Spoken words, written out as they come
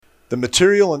The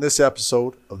material in this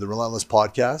episode of the Relentless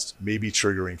Podcast may be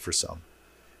triggering for some.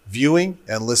 Viewing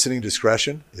and listening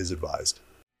discretion is advised.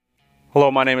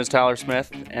 Hello, my name is Tyler Smith,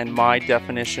 and my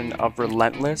definition of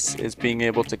relentless is being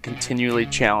able to continually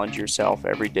challenge yourself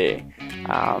every day.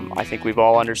 I think we've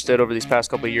all understood over these past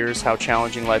couple of years how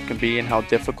challenging life can be and how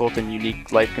difficult and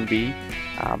unique life can be.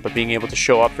 But being able to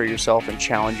show up for yourself and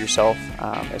challenge yourself,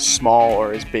 as small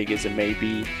or as big as it may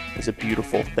be, is a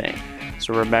beautiful thing.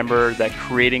 So remember that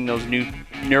creating those new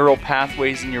neural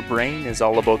pathways in your brain is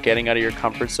all about getting out of your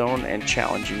comfort zone and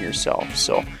challenging yourself.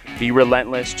 So be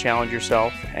relentless, challenge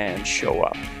yourself, and show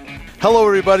up. Hello,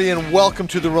 everybody, and welcome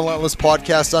to the Relentless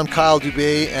Podcast. I'm Kyle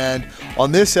Dubé, and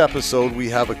on this episode, we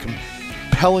have a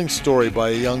compelling story by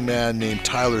a young man named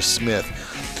Tyler Smith,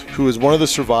 who is one of the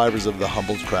survivors of the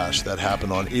Humboldt crash that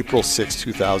happened on April 6,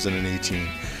 2018.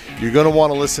 You're going to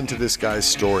want to listen to this guy's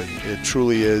story. It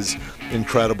truly is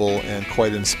incredible and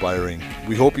quite inspiring.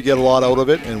 We hope you get a lot out of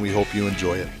it, and we hope you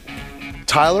enjoy it.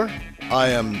 Tyler,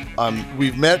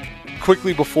 we've met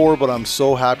quickly before, but I'm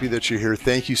so happy that you're here.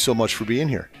 Thank you so much for being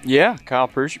here. Yeah, Kyle,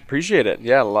 appreciate it.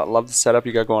 Yeah, love the setup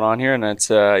you got going on here, and it's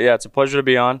a pleasure to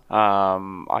be on.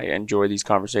 I enjoy these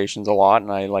conversations a lot,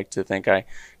 and I like to think I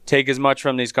take as much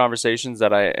from these conversations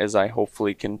as I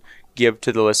hopefully can give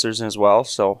to the listeners as well.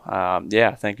 So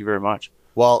thank you very much.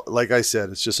 Well, like I said,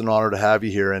 it's just an honor to have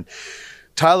you here. And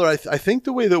Tyler, I think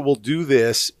the way that we'll do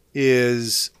this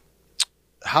is,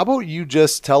 how about you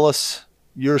just tell us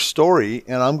your story,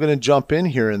 and I'm going to jump in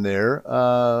here and there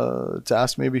to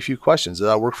ask maybe a few questions. Does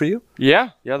that work for you?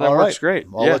 Yeah, that works great.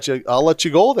 I'll let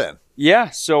you go then. Yeah.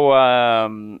 So,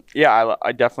 I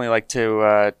definitely like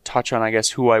to touch on, I guess,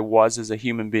 who I was as a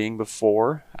human being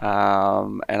before.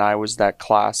 And I was that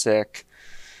classic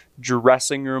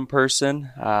dressing room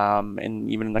person. And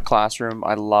even in the classroom,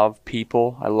 I love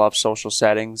people. I love social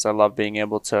settings. I love being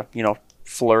able to,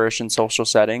 flourish in social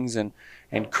settings and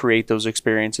create those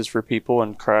experiences for people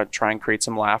and try and create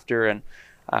some laughter. And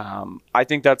I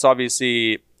think that's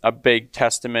obviously a big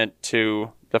testament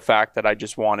to the fact that I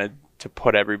just wanted to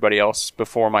put everybody else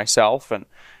before myself, and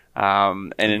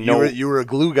you were a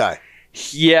glue guy.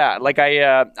 Yeah, like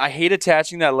I hate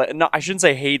attaching that. No, I shouldn't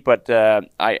say hate, but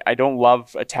I don't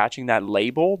love attaching that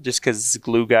label just because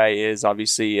glue guy is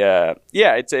obviously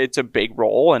it's a big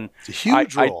role, and it's a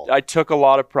huge role. I took a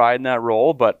lot of pride in that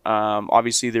role, but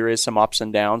obviously there is some ups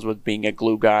and downs with being a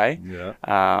glue guy. Yeah.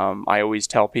 I always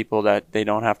tell people that they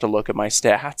don't have to look at my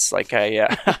stats. Like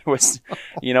I was,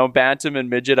 bantam and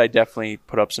midget, I definitely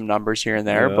put up some numbers here and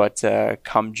there, but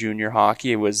come junior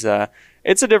hockey, it was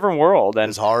it's a different world, and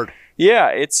it's hard. Yeah,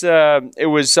 it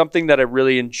was something that I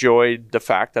really enjoyed the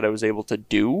fact that I was able to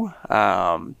do,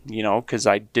 because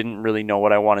I didn't really know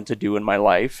what I wanted to do in my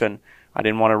life, and I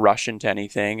didn't want to rush into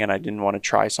anything, and I didn't want to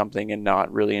try something and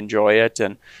not really enjoy it,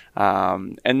 and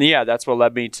that's what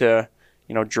led me to,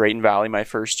 Drayton Valley my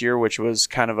first year, which was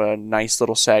kind of a nice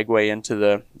little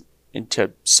segue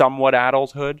into somewhat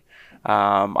adulthood.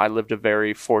 I lived a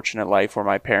very fortunate life where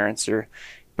my parents are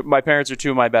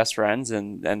two of my best friends,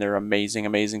 and they're amazing,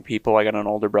 amazing people. I got an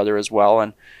older brother as well.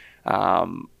 And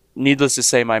needless to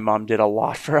say, my mom did a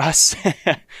lot for us.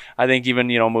 I think even,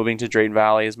 moving to Drayton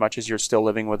Valley, as much as you're still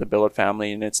living with a billet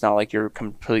family and it's not like you're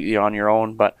completely on your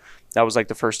own, but that was like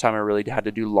the first time I really had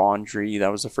to do laundry.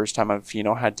 That was the first time I've,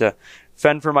 had to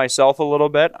fend for myself a little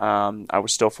bit. I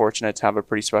was still fortunate to have a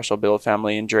pretty special billet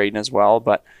family in Drayton as well.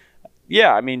 But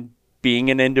yeah,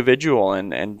 being an individual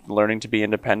and learning to be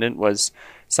independent was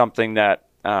something that,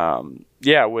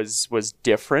 was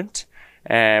different.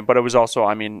 But it was also,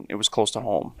 it was close to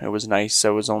home. It was nice. It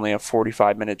was only a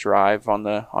 45-minute drive on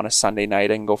a Sunday night.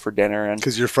 I can go for dinner. And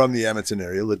because you're from the Edmonton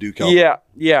area, Leduc, Alberta.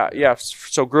 Yeah.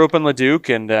 So grew up in Leduc,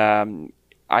 and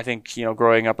I think,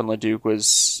 growing up in Leduc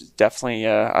was definitely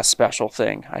a special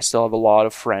thing. I still have a lot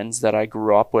of friends that I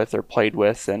grew up with or played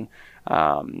with, and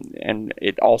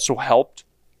it also helped.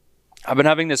 I've been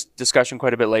having this discussion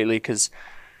quite a bit lately because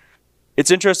it's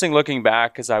interesting looking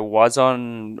back, because I was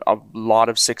on a lot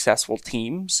of successful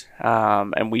teams,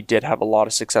 and we did have a lot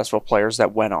of successful players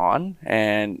that went on.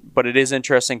 But it is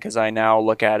interesting because I now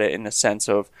look at it in the sense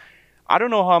of, I don't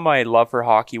know how my love for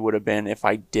hockey would have been if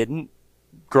I didn't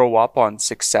grow up on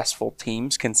successful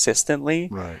teams consistently.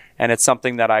 Right. And it's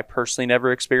something that I personally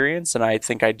never experienced, and I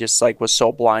think I just was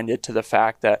so blinded to the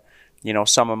fact that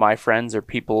some of my friends or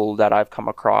people that I've come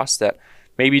across that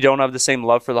maybe don't have the same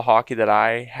love for the hockey that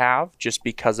I have, just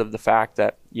because of the fact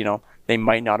that, they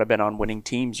might not have been on winning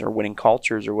teams or winning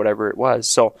cultures or whatever it was.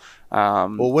 So,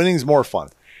 winning's more fun.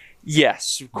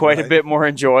 Yes, quite a bit more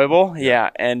enjoyable. Yeah,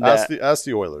 and ask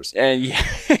the Oilers. And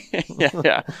yeah,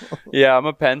 Yeah. I'm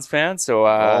a Pens fan, so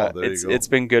it's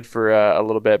been good for a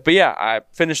little bit. But yeah, I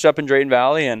finished up in Drayton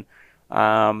Valley and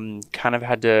kind of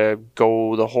had to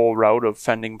go the whole route of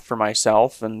fending for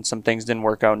myself, and some things didn't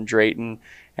work out in Drayton,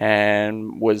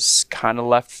 and was kind of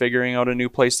left figuring out a new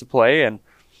place to play. And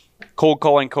cold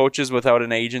calling coaches without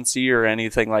an agency or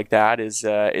anything like that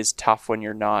is tough when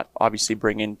you're not obviously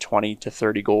bringing 20 to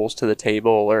 30 goals to the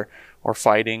table or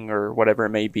fighting or whatever it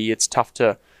may be. It's tough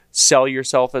to sell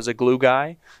yourself as a glue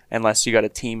guy unless you got a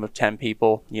team of 10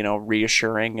 people,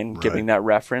 reassuring and giving that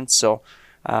reference. So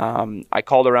I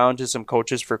called around to some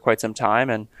coaches for quite some time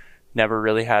and never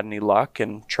really had any luck,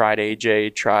 and tried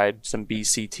AJ, tried some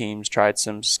BC teams, tried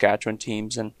some Saskatchewan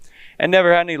teams, and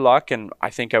never had any luck. And I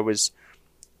think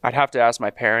I'd have to ask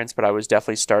my parents, but I was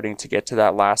definitely starting to get to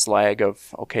that last leg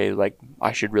of, okay, like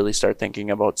I should really start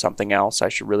thinking about something else. I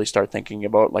should really start thinking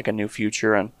about like a new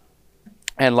future. And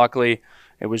luckily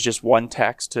it was just one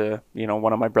text to,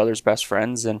 one of my brother's best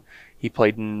friends, and he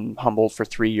played in Humboldt for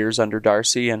 3 years under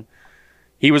Darcy, and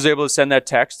he was able to send that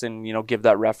text and, give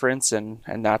that reference. And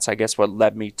that's, I guess, what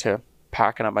led me to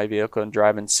packing up my vehicle and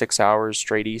driving 6 hours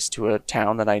straight east to a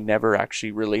town that I never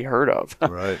actually really heard of.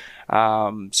 Right.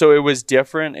 So it was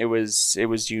different. It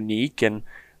was unique. And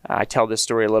I tell this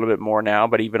story a little bit more now,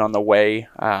 but even on the way,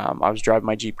 I was driving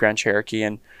my Jeep Grand Cherokee,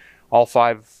 and all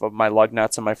 5 of my lug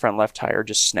nuts on my front left tire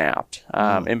just snapped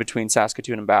in between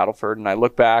Saskatoon and Battleford. And I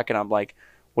look back and I'm like,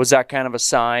 was that kind of a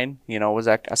sign? Was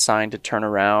that a sign to turn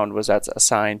around? Was that a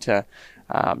sign to,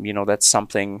 that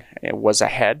something was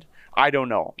ahead? I don't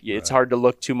know. It's hard to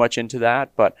look too much into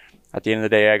that, but at the end of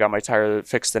the day, I got my tire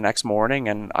fixed the next morning,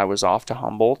 and I was off to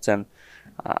Humboldt. And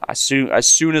as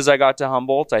soon as I got to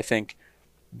Humboldt, I think,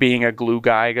 being a glue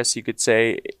guy, I guess you could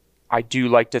say, I do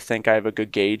like to think I have a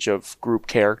good gauge of group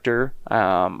character,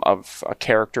 of a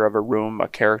character of a room, a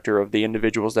character of the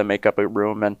individuals that make up a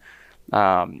room. And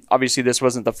obviously, this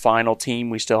wasn't the final team.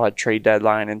 We still had trade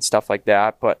deadline and stuff like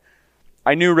that, but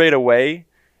I knew right away.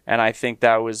 And I think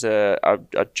that was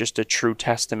just a true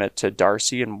testament to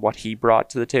Darcy and what he brought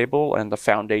to the table and the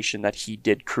foundation that he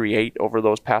did create over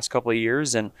those past couple of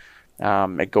years. And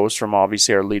it goes from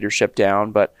obviously our leadership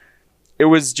down, but it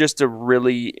was just a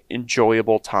really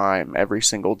enjoyable time every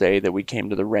single day that we came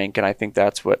to the rink. And I think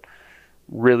that's what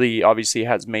really obviously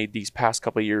has made these past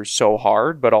couple of years so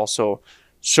hard, but also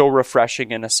so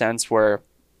refreshing in a sense where,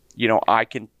 I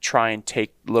can try and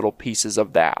take little pieces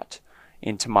of that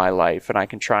into my life, and I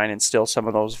can try and instill some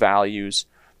of those values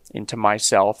into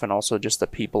myself and also just the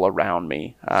people around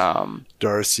me.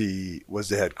 Darcy was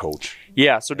the head coach.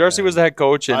 Yeah, so Darcy was the head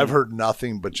coach. And I've heard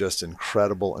nothing but just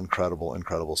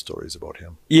incredible stories about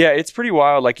him. Yeah, it's pretty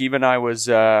wild. Like even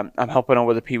I'm helping out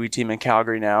with a Pee Wee team in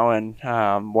Calgary now, and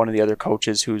one of the other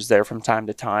coaches who's there from time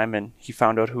to time, and he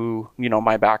found out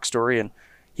my backstory, and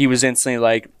he was instantly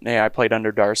like, hey, I played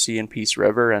under Darcy in Peace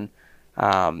River, and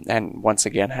once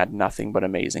again had nothing but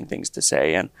amazing things to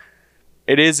say. And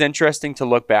it is interesting to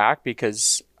look back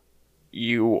because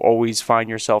you always find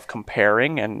yourself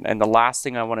comparing, and the last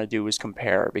thing I want to do is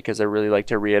compare, because I really like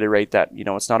to reiterate that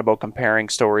it's not about comparing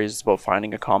stories, it's about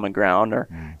finding a common ground, or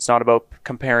it's not about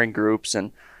comparing groups.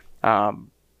 And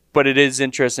but it is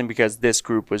interesting because this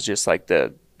group was just like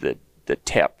the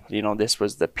tip. This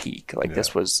was the peak.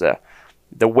 This was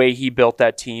the way he built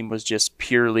that team was just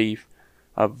purely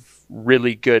of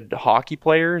really good hockey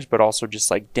players, but also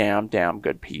just like damn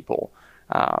good people.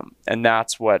 And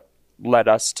that's what led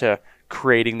us to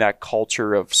creating that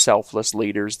culture of selfless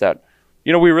leaders that,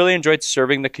 we really enjoyed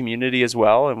serving the community as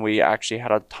well. And we actually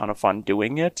had a ton of fun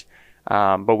doing it.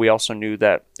 But we also knew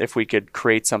that if we could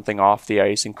create something off the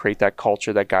ice and create that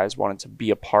culture that guys wanted to be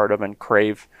a part of and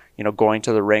crave, going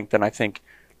to the rink, then I think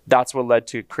that's what led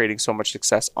to creating so much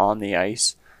success on the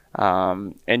ice.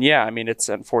 And yeah, I mean, it's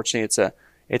unfortunately,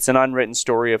 it's an unwritten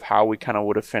story of how we kind of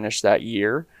would have finished that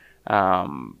year.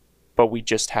 But we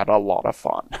just had a lot of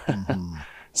fun.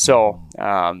 So,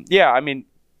 yeah, I mean,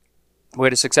 we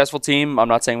had a successful team. I'm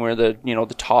not saying we're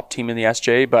the top team in the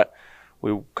SJ, but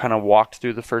we kind of walked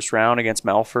through the first round against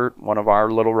Melfort, one of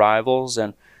our little rivals.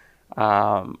 And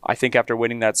I think after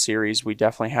winning that series, we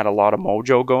definitely had a lot of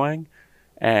mojo going.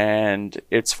 And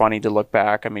it's funny to look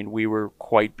back. I mean, we were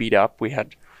quite beat up.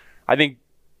 I think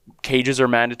cages are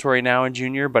mandatory now in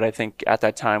junior, but I think at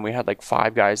that time we had like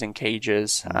 5 guys in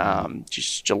cages.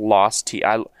 Just a lost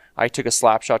I took a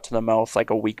slap shot to the mouth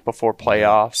like a week before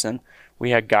playoffs, and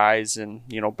we had guys and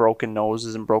broken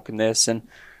noses and broken this, and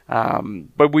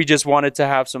But we just wanted to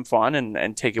have some fun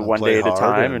and take it And one play day at a hard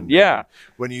time. And yeah.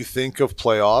 When you think of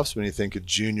playoffs, when you think of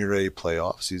Junior A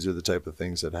playoffs, these are the type of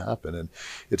things that happen. And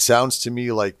it sounds to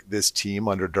me like this team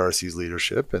under Darcy's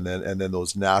leadership, and then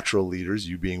those natural leaders,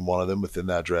 you being one of them within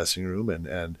that dressing room,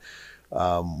 and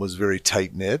was very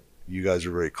tight knit. You guys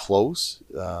were very close.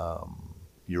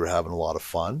 You were having a lot of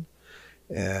fun,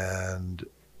 and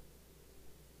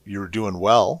you were doing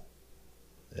well.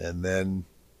 And then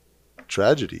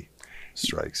tragedy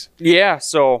strikes. Yeah.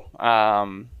 So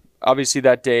obviously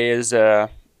that day is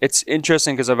it's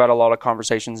interesting because I've had a lot of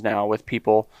conversations now with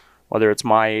people, whether it's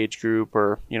my age group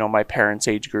or my parents'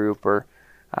 age group, or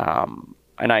and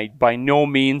I by no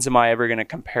means am I ever going to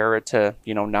compare it to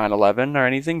 9/11 or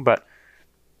anything, but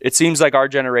it seems like our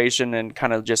generation and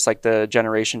kind of just like the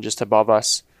generation just above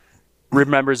us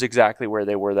remembers exactly where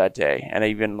they were that day. And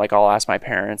even like I'll ask my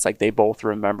parents, like they both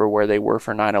remember where they were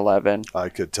for 9/11. I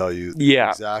could tell you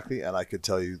exactly, and I could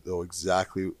tell you though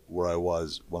exactly where I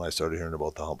was when I started hearing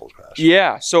about the Humboldt crash.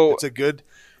 Yeah, so it's a good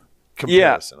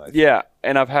comparison. I think. Yeah,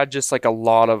 and I've had just like a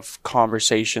lot of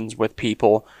conversations with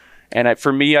people, and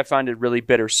for me, I find it really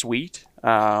bittersweet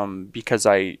because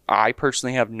I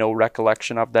personally have no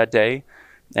recollection of that day,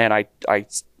 and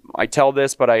I tell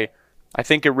this, but I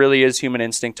think it really is human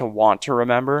instinct to want to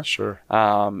remember, sure,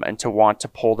 and to want to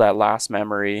pull that last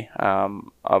memory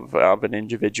of an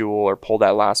individual, or pull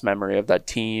that last memory of that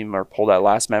team, or pull that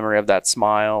last memory of that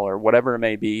smile, or whatever it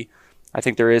may be. I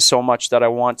think there is so much that I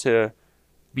want to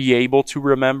be able to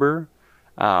remember,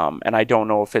 and I don't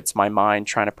know if it's my mind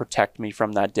trying to protect me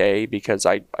from that day, because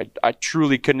I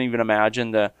truly couldn't even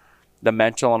imagine the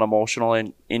mental and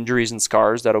emotional injuries and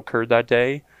scars that occurred that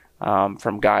day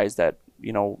from guys that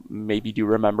maybe do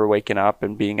remember waking up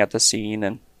and being at the scene.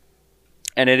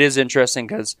 And it is interesting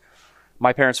because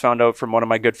my parents found out from one of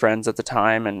my good friends at the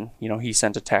time, and he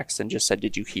sent a text and just said,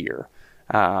 "Did you hear?"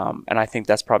 And I think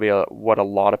that's probably what a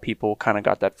lot of people kind of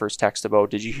got that first text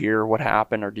about. Did you hear what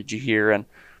happened, or did you hear? And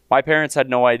my parents had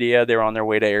no idea. They were on their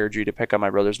way to Airdrie to pick up my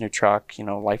brother's new truck.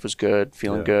 Life was good,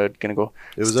 feeling good, gonna go.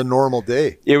 It was a normal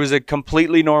day. It was a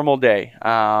completely normal day,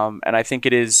 and I think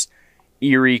it is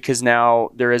eerie because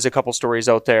now there is a couple stories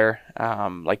out there,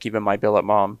 like even my billet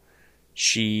mom,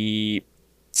 she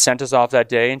sent us off that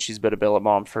day, and she's been a billet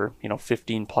mom for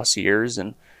 15 plus years,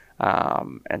 and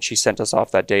she sent us off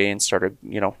that day and started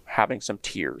having some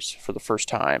tears for the first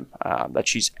time that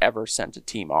she's ever sent a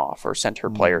team off or sent her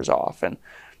players off. And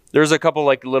there's a couple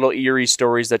like little eerie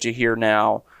stories that you hear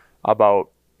now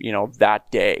about that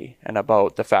day, and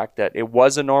about the fact that it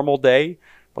was a normal day,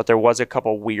 but there was a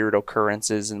couple weird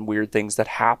occurrences and weird things that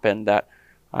happened that,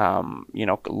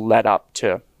 led up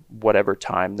to whatever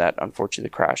time that unfortunately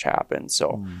the crash happened.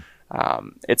 So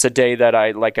it's a day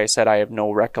that like I said, I have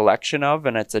no recollection of,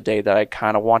 and it's a day that I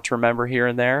kind of want to remember here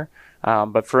and there.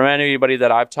 But for anybody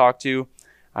that I've talked to,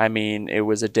 I mean, it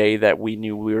was a day that we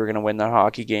knew we were going to win the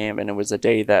hockey game, and it was a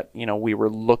day that, we were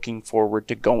looking forward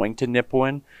to going to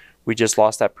Nipawin. We just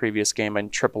lost that previous game in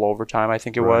triple overtime, I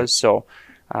think it was. So,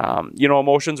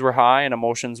 emotions were high, and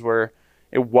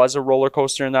it was a roller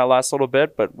coaster in that last little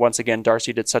bit. But once again,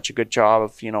 Darcy did such a good job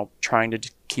of, trying to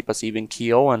keep us even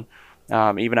keel. And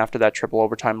even after that triple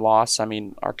overtime loss, I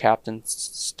mean, our captain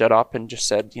stood up and just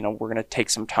said, we're going to take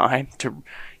some time to,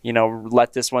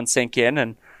 let this one sink in,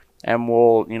 and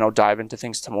we'll, dive into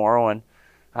things tomorrow. And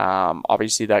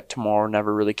obviously that tomorrow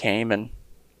never really came. And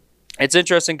it's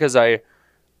interesting because I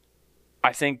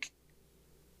think,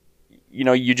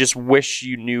 you just wish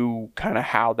you knew kind of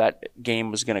how that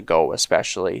game was going to go,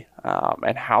 especially,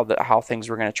 and how things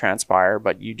were going to transpire,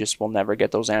 but you just will never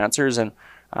get those answers. And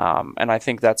I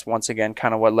think that's once again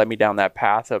kind of what led me down that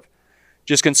path of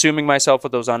just consuming myself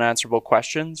with those unanswerable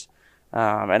questions.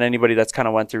 And anybody that's kind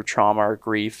of went through trauma or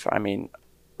grief, I mean,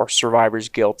 or survivor's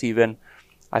guilt even,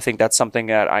 I think that's something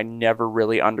that I never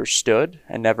really understood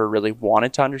and never really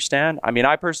wanted to understand. I mean,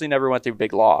 I personally never went through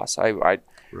big loss. I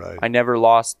never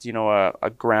lost,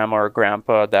 a grandma or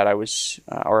grandpa that I was,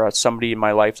 or somebody in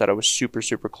my life that I was super,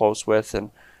 super close with. And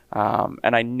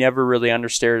I never really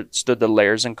understood the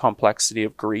layers and complexity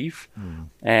of grief.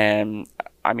 And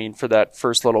I mean, for that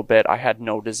first little bit, I had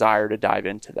no desire to dive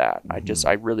into that.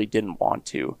 I really didn't want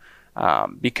to,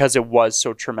 because it was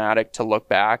so traumatic to look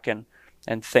back and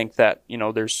think that,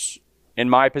 there's, in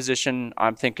my position,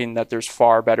 I'm thinking that there's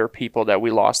far better people that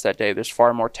we lost that day. There's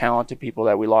far more talented people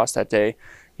that we lost that day.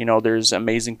 There's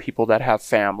amazing people that have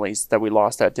families that we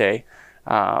lost that day.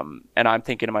 And I'm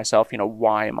thinking to myself,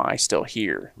 why am I still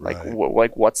here? Right.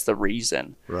 Like what's the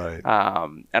reason? Right.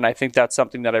 And I think that's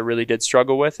something that I really did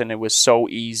struggle with. And it was so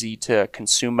easy to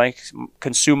consume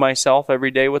myself every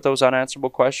day with those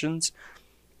unanswerable questions.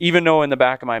 even though in the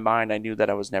back of my mind I knew that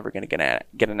I was never going to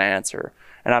get an answer,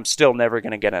 and I'm still never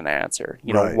going to get an answer.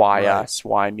 You know, why us?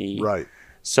 Why me? Right.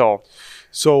 So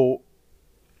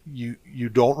you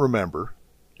don't remember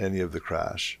any of the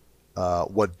crash.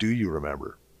 What do you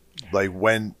remember? Like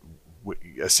when,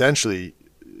 essentially,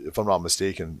 if I'm not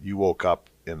mistaken, you woke up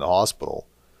in the hospital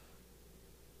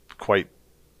quite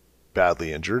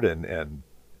badly injured, and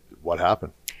what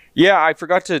happened? Yeah, I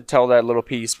forgot to tell that little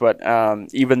piece, but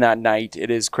even that night,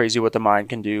 it is crazy what the mind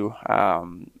can do.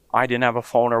 I didn't have a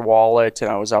phone or wallet,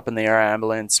 and I was up in the air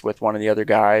ambulance with one of the other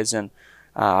guys, and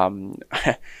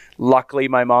luckily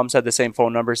my mom's had the same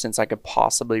phone number since I could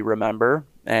possibly remember,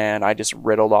 and I just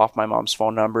riddled off my mom's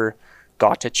phone number,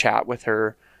 got to chat with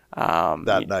her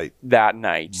that night.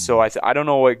 Mm-hmm. So I don't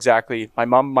know exactly. My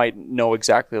mom might know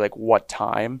exactly like what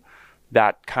time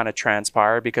that kind of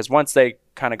transpired, because once they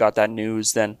kind of got that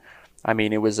news, then I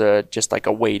mean, it was just like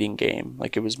a waiting game.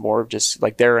 Like, it was more of just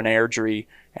like they're in Airdrie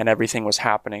and everything was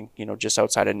happening, you know, just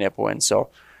outside of Nipawin. So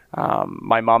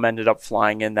my mom ended up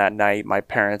flying in that night. My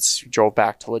parents drove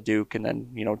back to Leduc and then,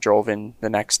 you know, drove in the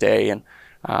next day. And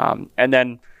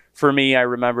then for me, I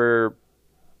remember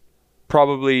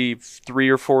probably 3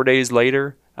 or 4 days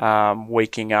later,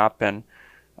 waking up, and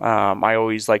I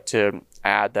always like to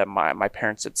add that my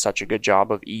parents did such a good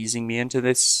job of easing me into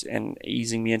this and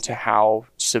easing me into how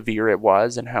severe it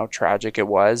was and how tragic it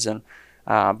was. And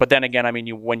but then again, I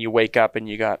mean, when you wake up and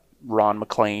you got Ron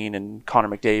McLean and Connor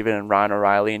McDavid and Ryan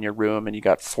O'Reilly in your room, and you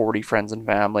got 40 friends and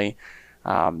family,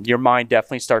 your mind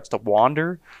definitely starts to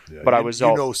wander. Yeah, but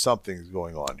you know something's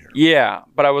going on here. Yeah,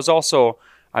 but I was also,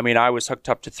 I mean, I was hooked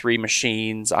up to 3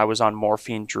 machines. I was on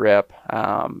morphine drip,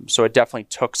 so it definitely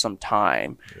took some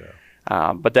time.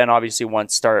 Yeah. But then obviously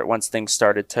once things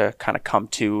started to kind of come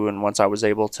to, and once I was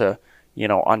able to, you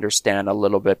know, understand a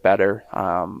little bit better,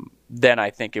 then I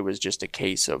think it was just a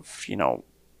case of, you know,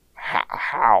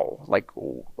 how like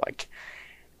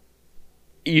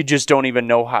you just don't even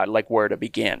know how, like, where to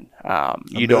begin. A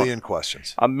million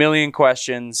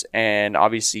questions. And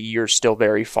obviously you're still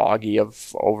very foggy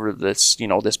over this, you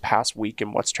know, this past week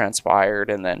and what's transpired.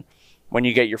 And then when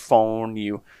you get your phone,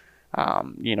 you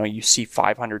know, you see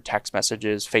 500 text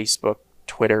messages, Facebook,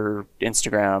 Twitter,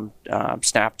 Instagram,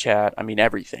 Snapchat, I mean,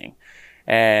 everything.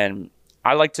 And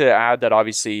I like to add that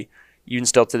obviously even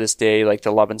still to this day, like,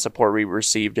 the love and support we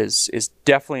received is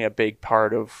definitely a big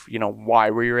part of, you know, why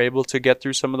we were able to get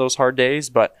through some of those hard days.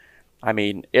 But I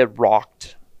mean, it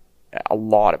rocked a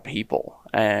lot of people.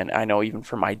 And I know even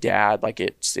for my dad, like,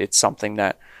 it's something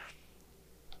that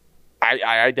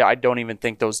I don't even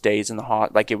think those days in the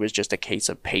like, it was just a case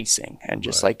of pacing and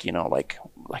just like, you know, like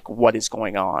what is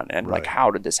going on, and like, how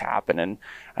did this happen? And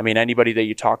I mean, anybody that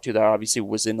you talk to that obviously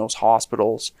was in those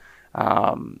hospitals,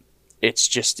 it's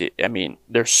just, I mean,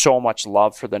 there's so much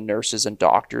love for the nurses and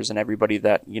doctors and everybody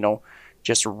that, you know,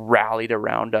 just rallied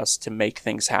around us to make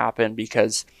things happen,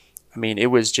 because I mean, it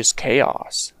was just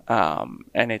chaos.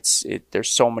 And there's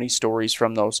so many stories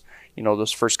from those, you know,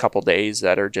 those first couple days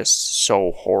that are just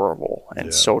so horrible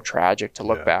and so tragic to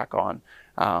look back on.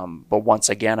 But once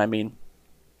again, I mean,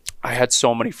 I had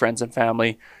so many friends and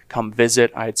family come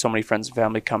visit. I had so many friends and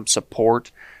family come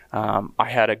support. I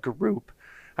had a group.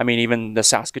 I mean, even the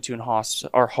Saskatoon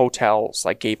hotels,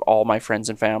 like, gave all my friends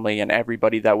and family and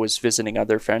everybody that was visiting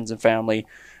other friends and family,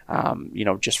 you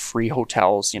know, just free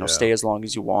hotels, you know, stay as long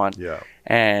as you want. Yeah.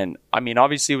 And I mean,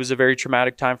 obviously it was a very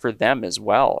traumatic time for them as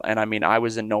well. And I mean, I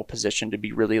was in no position to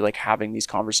be really like having these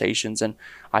conversations. And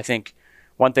I think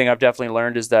one thing I've definitely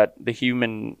learned is that the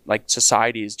human, like,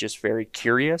 society is just very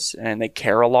curious and they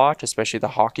care a lot, especially the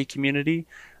hockey community.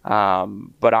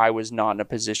 But I was not in a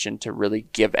position to really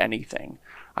give anything.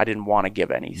 I didn't want to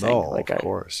give anything. No, like, of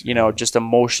course. You know, just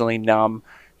emotionally numb,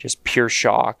 just pure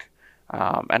shock.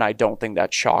 And I don't think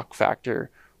that shock factor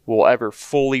will ever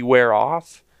fully wear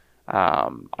off.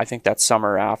 I think that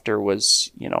summer after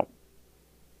was, you know,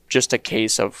 just a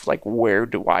case of like, where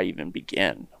do I even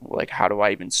begin? Like, how do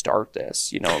I even start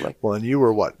this? You know, like. Well, and you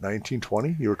were what, 19,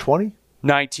 20? You were 20?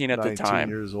 19 at the time. 19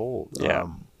 years old. Yeah.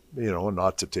 You know,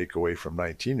 not to take away from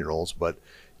 19-year-olds, but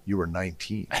you were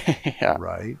 19, yeah.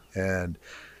 Right? And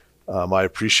I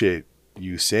appreciate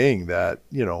you saying that,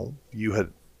 you know, you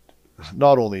had,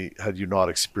 not only had you not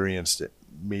experienced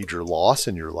major loss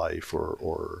in your life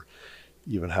or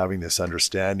even having this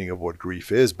understanding of what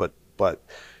grief is, but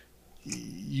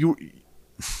you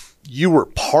were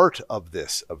part of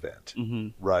this event,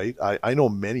 right? I know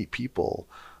many people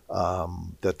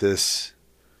that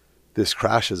this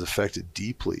crash has affected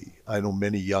deeply. I know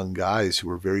many young guys who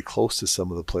were very close to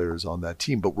some of the players on that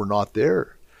team, but were not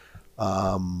there,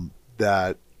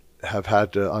 that have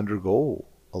had to undergo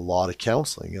a lot of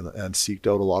counseling and seeked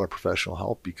out a lot of professional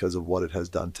help because of what it has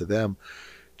done to them,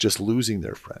 just losing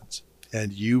their friends.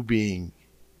 And you being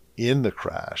in the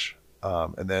crash,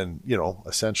 and then,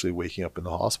 essentially waking up in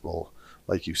the hospital,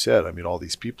 like you said, I mean, all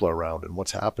these people are around and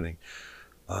what's happening.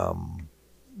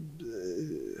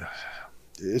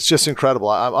 It's just incredible.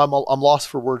 I'm lost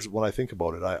for words when I think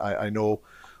about it. I know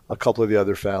a couple of the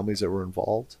other families that were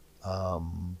involved.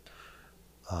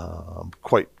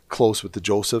 Quite close with the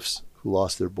Josephs, who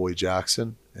lost their boy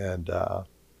Jackson, and I'll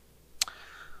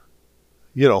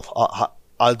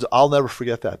never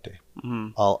forget that day. Mm-hmm.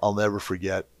 I'll never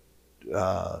forget.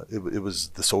 It was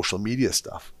the social media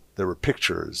stuff. There were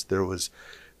pictures. There was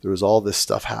all this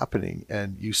stuff happening,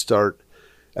 and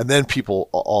and then people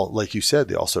all, like you said,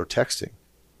 they all start texting,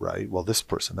 right? Well, this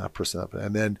person, that person,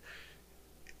 and then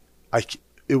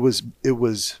it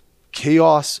was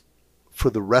chaos for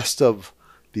the rest of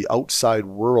the outside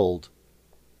world,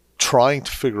 trying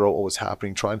to figure out what was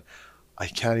happening. I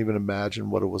can't even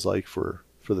imagine what it was like for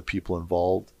the people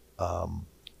involved,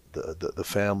 the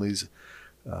families.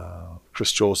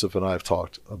 Chris Joseph and I have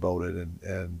talked about it,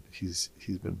 and he's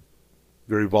been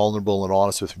very vulnerable and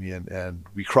honest with me, and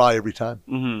we cry every time.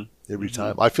 Mm-hmm. Every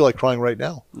time. I feel like crying right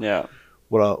now. Yeah.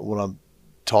 When I'm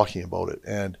talking about it,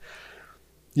 and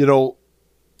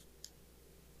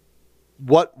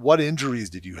what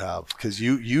injuries did you have? Because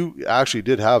you actually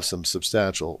did have some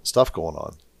substantial stuff going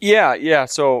on. Yeah.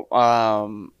 So,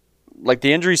 like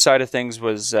the injury side of things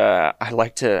was, I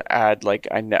like to add, like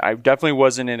I definitely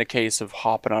wasn't in a case of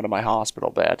hopping out of my hospital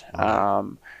bed.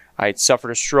 Mm-hmm. I suffered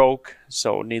a stroke,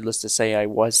 so needless to say, I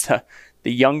was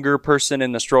the younger person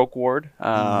in the stroke ward.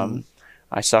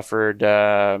 I suffered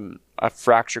a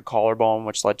fractured collarbone,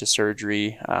 which led to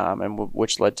surgery, and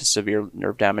which led to severe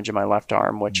nerve damage in my left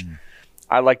arm, which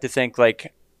I like to think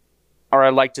I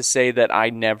like to say that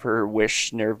I never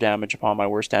wish nerve damage upon my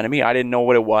worst enemy. I didn't know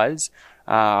what it was.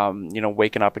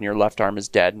 Waking up and your left arm is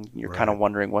dead, and you're kind of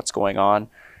wondering what's going on.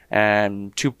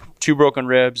 And two broken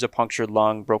ribs, a punctured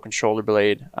lung, broken shoulder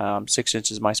blade, 6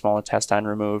 inches of my small intestine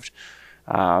removed.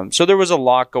 So there was a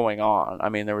lot going on. I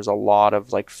mean, there was a lot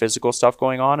of like physical stuff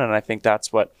going on, and I think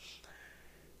that's what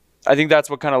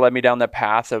kind of led me down that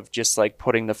path of just like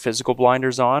putting the physical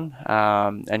blinders on,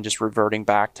 and just reverting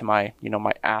back to my,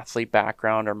 my athlete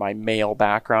background, or my male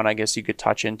background, I guess you could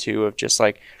touch into, of just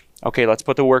like, okay, let's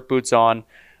put the work boots on.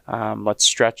 Let's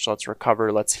stretch, let's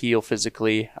recover, let's heal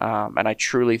physically. And I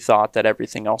truly thought that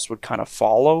everything else would kind of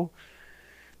follow.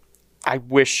 I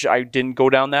wish I didn't go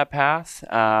down that path,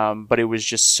 but it was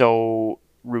just so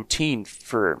routine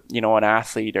for, an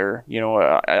athlete, or,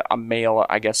 a male.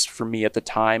 I guess for me at the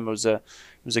time, it was a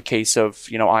case of,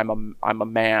 I'm a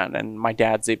man, and my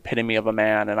dad's the epitome of a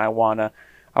man, and I want to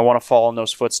follow in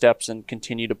those footsteps and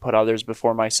continue to put others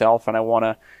before myself. And I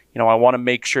want to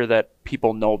make sure that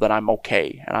people know that I'm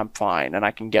okay and I'm fine and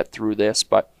I can get through this.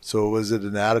 But so was it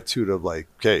an attitude of like,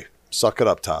 okay, suck it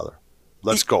up, Tyler,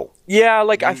 let's go? Yeah.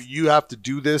 Like you have to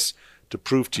do this to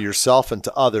prove to yourself and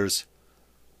to others,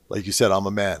 like you said, I'm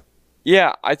a man.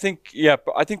 Yeah. I think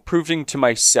proving to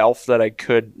myself that I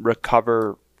could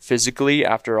recover physically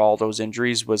after all those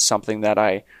injuries was something that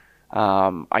I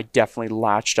definitely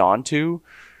latched onto.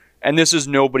 And this is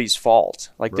nobody's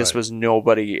fault. Like, this was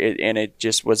nobody. And it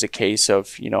just was a case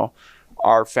of,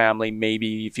 our family,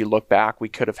 maybe if you look back, we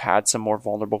could have had some more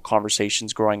vulnerable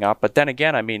conversations growing up. But then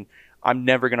again, I mean, I'm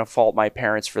never going to fault my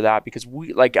parents for that, because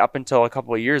we, like, up until a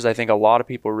couple of years, I think a lot of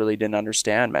people really didn't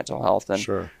understand mental health.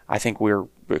 And I think we're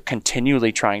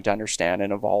continually trying to understand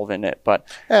and evolve in it.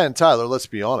 And Tyler, let's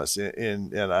be honest,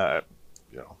 I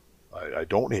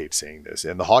don't hate saying this,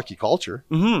 in the hockey culture.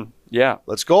 Mm-hmm. Yeah.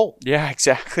 Let's go. Yeah,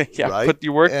 exactly. Yeah. Right? Put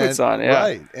your work boots on. Yeah.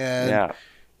 Right.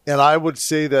 And I would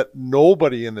say that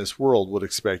nobody in this world would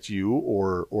expect you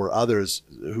or others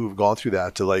who've gone through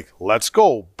that to like, let's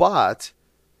go. But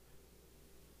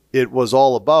it was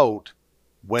all about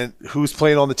who's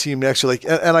playing on the team next year. Like,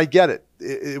 and I get it.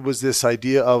 It was this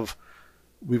idea of,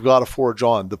 we've got to forge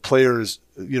on. The players,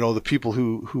 the people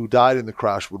who died in the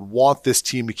crash would want this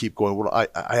team to keep going. Well,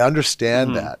 I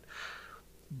understand that.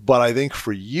 But I think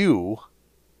for you,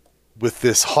 with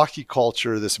this hockey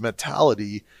culture, this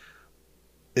mentality,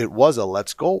 it was a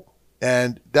let's go.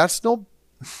 And I don't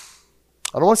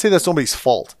want to say that's nobody's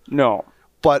fault. No.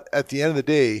 But at the end of the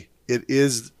day, it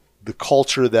is the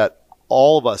culture that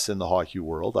all of us in the hockey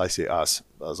world, I say us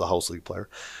as a house league player,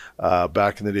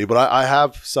 back in the day, but I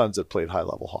have sons that played high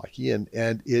level hockey, and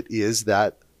it is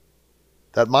that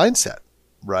mindset,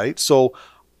 right? So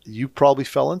you probably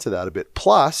fell into that a bit.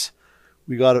 Plus,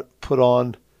 we got to put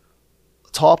on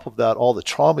top of that, all the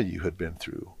trauma you had been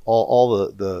through, all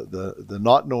the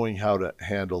not knowing how to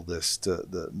handle this,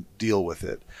 to deal with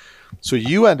it. So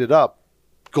you ended up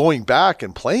going back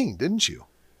and playing, didn't you?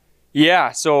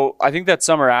 Yeah. So I think that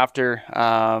summer after,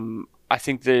 I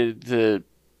think the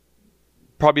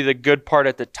probably the good part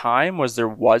at the time was there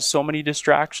was so many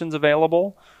distractions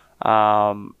available.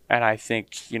 And I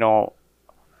think, you know,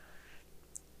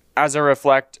 as I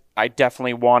reflect, I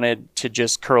definitely wanted to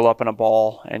just curl up in a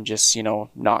ball and just, you know,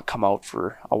 not come out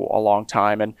for a long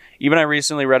time. And even I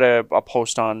recently read a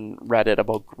post on Reddit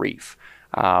about grief.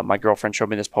 My girlfriend showed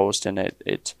me this post, and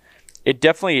it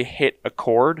definitely hit a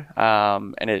chord.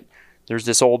 And there's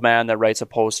this old man that writes a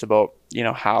post about, you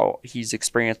know, how he's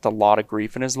experienced a lot of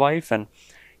grief in his life. And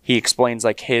he explains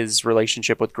like his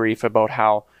relationship with grief, about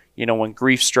how, you know, when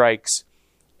grief strikes,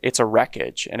 it's a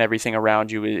wreckage, and everything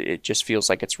around you, it just feels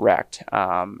like it's wrecked.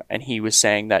 And he was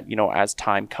saying that, you know, as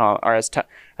time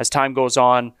goes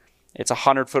on, it's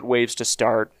 100-foot waves to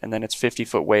start, and then it's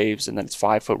 50-foot waves, and then it's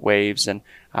 5-foot waves, and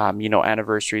you know,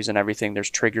 anniversaries and everything.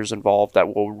 There's triggers involved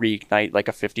that will reignite like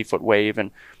a 50-foot wave.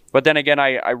 But then again,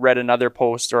 I read another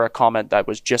post or a comment that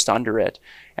was just under it,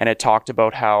 and it talked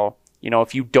about how, you know,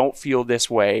 if you don't feel this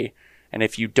way, and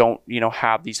if you don't, you know,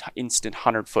 have these instant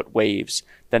 100-foot waves,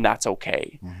 then that's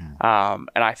okay. Mm-hmm.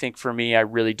 And I think for me, I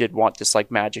really did want this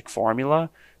like magic formula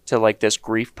to like this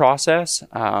grief process,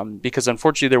 because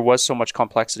unfortunately there was so much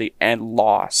complexity and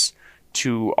loss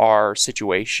to our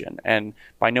situation. And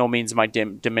by no means am I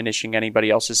diminishing anybody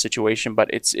else's situation, but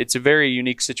it's a very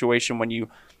unique situation when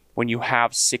you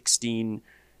have 16,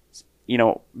 you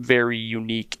know, very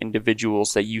unique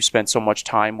individuals that you spent so much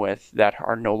time with that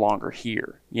are no longer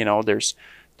here. You know, there's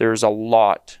a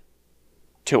lot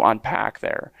to unpack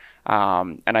there.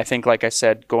 And I think, like I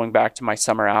said, going back to my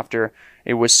summer after,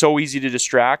 it was so easy to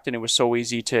distract, and it was so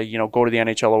easy to, you know, go to the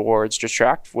NHL awards,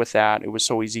 distract with that. It was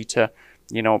so easy to,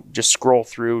 you know, just scroll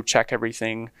through, check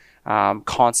everything,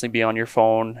 constantly be on your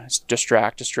phone,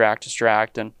 distract.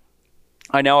 And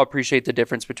I now appreciate the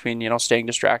difference between, you know, staying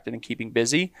distracted and keeping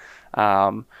busy.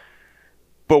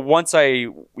 But once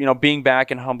you know, being back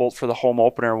in Humboldt for the home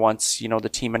opener, once, you know, the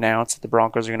team announced that the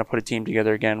Broncos are going to put a team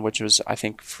together again, which was, I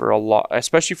think, for a lot,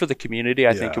 especially for the community,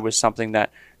 I think it was something that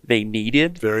they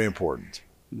needed. Very important.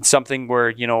 Something where,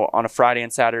 you know, on a Friday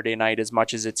and Saturday night, as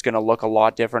much as it's going to look a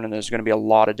lot different and there's going to be a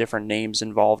lot of different names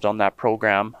involved on that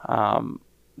program,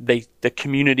 the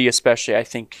community especially, I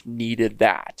think, needed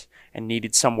that and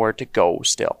needed somewhere to go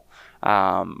still.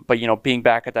 But, you know, being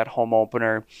back at that home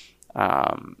opener,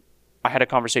 I had a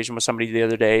conversation with somebody the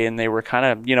other day, and they were kind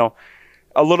of, you know,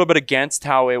 a little bit against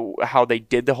how they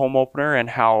did the home opener and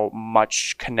how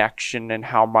much connection and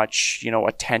how much, you know,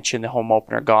 attention the home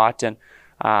opener got. And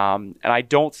I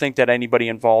don't think that anybody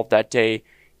involved that day,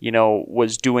 you know,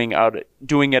 was doing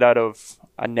it out of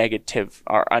a negative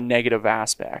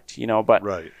aspect, you know, but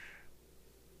right.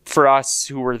 For us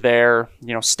who were there,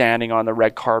 you know, standing on the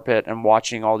red carpet and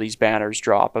watching all these banners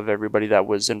drop of everybody that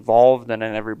was involved and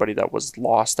then everybody that was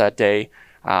lost that day,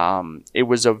 it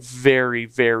was a very,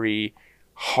 very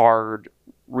hard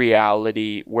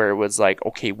reality where it was like,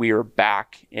 okay, we are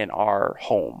back in our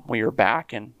home. We are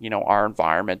back in, you know, our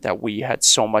environment that we had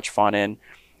so much fun in.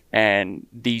 And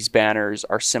these banners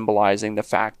are symbolizing the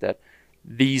fact that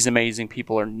these amazing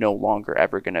people are no longer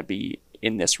ever going to be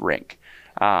in this rink.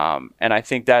 And I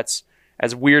think that's,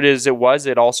 as weird as it was,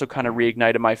 it also kind of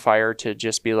reignited my fire to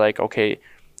just be like, okay,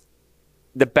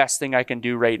 the best thing I can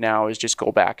do right now is just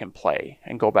go back and play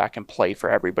for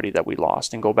everybody that we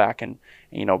lost, and go back and,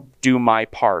 you know, do my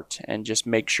part and just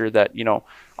make sure that, you know,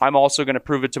 I'm also going to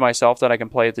prove it to myself that I can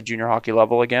play at the junior hockey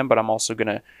level again, but I'm also going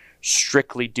to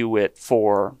strictly do it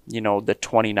for, you know, the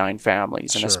 29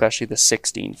 families and especially the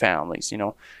 16 families, you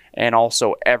know, and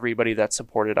also everybody that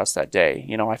supported us that day.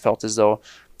 You know, I felt as though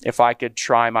if I could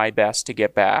try my best to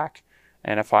get back,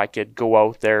 and if I could go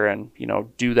out there and, you know,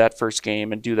 do that first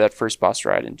game and do that first bus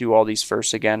ride and do all these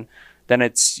firsts again, then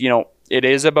it's, you know, it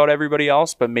is about everybody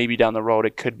else, but maybe down the road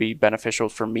it could be beneficial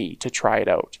for me to try it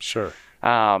out. Sure.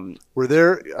 Were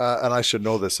there, and I should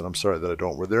know this, and I'm sorry that I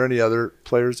don't, were there any other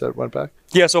players that went back?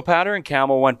 Yeah, so Patter and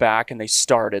Camel went back and they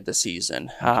started the season.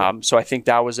 Okay. So I think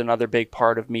that was another big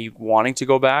part of me wanting to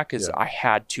go back is I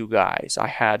had two guys. I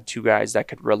had two guys that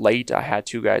could relate. I had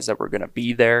two guys that were going to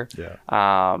be there.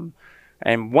 Yeah.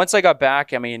 And once I got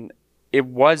back, I mean, it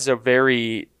was a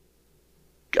very,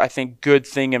 I think, good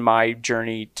thing in my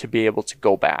journey to be able to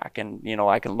go back. And, you know,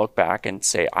 I can look back and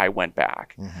say I went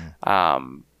back.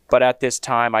 Mm-hmm. But at this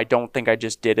time, I don't think I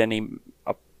just did any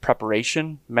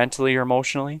preparation mentally or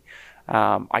emotionally.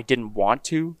 I didn't want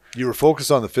to. You were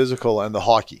focused on the physical and the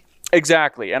hockey.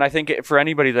 Exactly. And I think for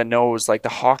anybody that knows, like the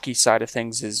hockey side of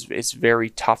things is very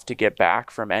tough to get back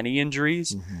from any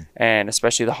injuries, and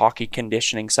especially the hockey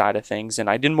conditioning side of things. And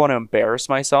I didn't want to embarrass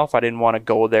myself. I didn't want to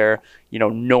go there,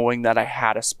 knowing that I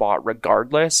had a spot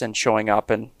regardless and showing up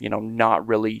and, not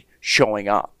really showing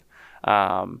up.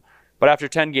 But after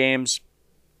 10 games,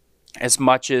 as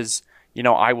much as,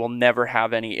 I will never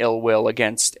have any ill will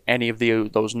against any of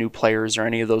those new players or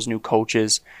any of those new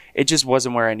coaches. It just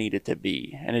wasn't where I needed to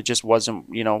be. And it just wasn't,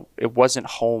 it wasn't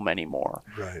home anymore.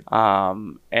 Right.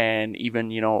 And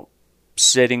even,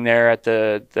 sitting there at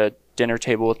the dinner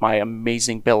table with my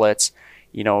amazing billets,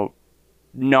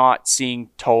 not seeing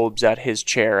Tobes at his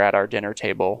chair at our dinner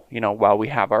table, while we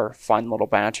have our fun little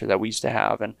banter that we used to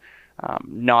have, and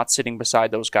not sitting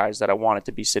beside those guys that I wanted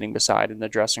to be sitting beside in the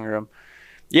dressing room.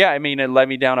 Yeah, I mean, it led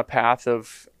me down a path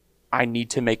of I need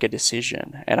to make a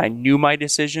decision. And I knew my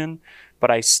decision, but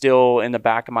I still, in the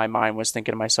back of my mind, was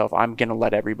thinking to myself, I'm going to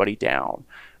let everybody down.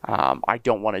 I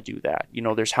don't want to do that.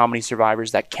 There's how many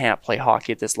survivors that can't play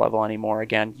hockey at this level anymore.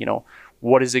 Again,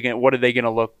 what are they going to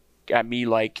look at me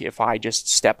like if I just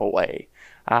step away?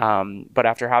 But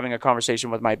after having a conversation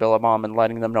with my billet mom and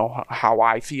letting them know how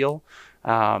I feel,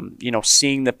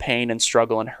 seeing the pain and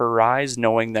struggle in her eyes,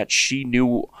 knowing that she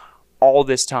knew all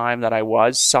this time that I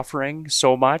was suffering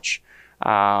so much,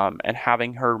 and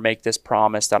having her make this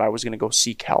promise that I was going to go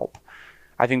seek help.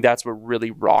 I think that's what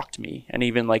really rocked me. And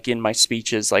even like in my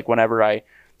speeches, like whenever I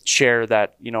share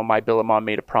that, my billet mom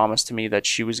made a promise to me that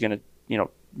she was going to,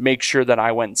 make sure that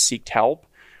I went and seeked help,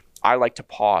 I like to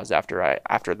pause after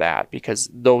that,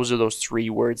 because those are those three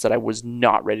words that I was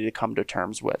not ready to come to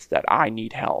terms with, that I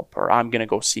need help or I'm going to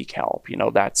go seek help.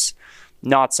 That's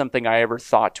not something I ever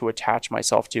thought to attach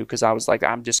myself to, because I was like,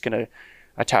 I'm just going to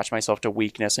attach myself to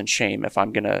weakness and shame if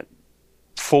I'm going to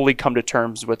fully come to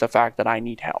terms with the fact that I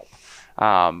need help.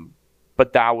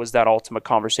 But that was that ultimate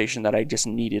conversation that I just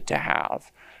needed to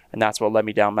have. And that's what led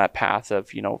me down that path of,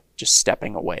 just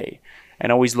stepping away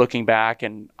and always looking back.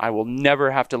 And I will never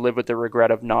have to live with the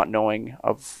regret of not knowing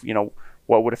of,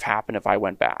 what would have happened if I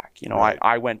went back. Right.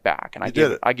 I went back and I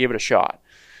gave it a shot,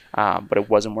 but it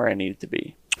wasn't where I needed to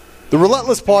be. The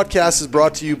Relentless Podcast is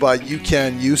brought to you by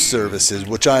UCAN Youth Services,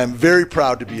 which I am very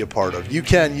proud to be a part of.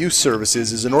 UCAN Youth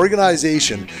Services is an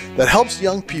organization that helps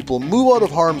young people move out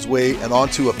of harm's way and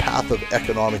onto a path of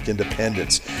economic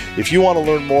independence. If you want to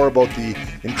learn more about the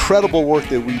incredible work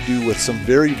that we do with some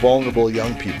very vulnerable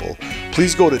young people,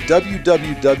 please go to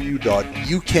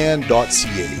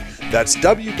www.youcan.ca. That's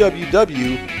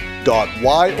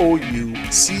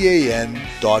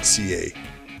www.youcan.ca.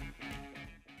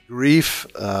 Grief,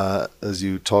 as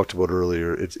you talked about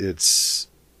earlier, it's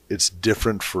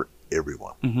different for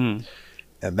everyone,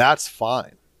 and that's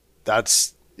fine.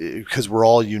 That's because we're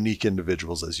all unique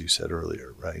individuals, as you said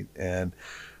earlier, right? And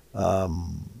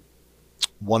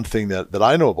one thing that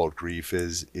I know about grief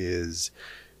is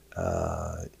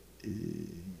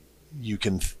you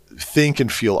can think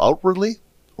and feel outwardly,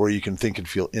 or you can think and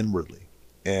feel inwardly,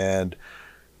 and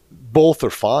both are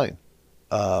fine.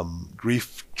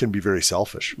 Grief can be very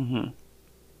selfish.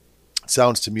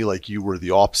 Sounds to me like you were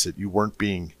the opposite. You weren't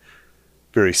being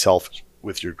very selfish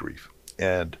with your grief,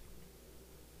 and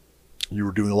you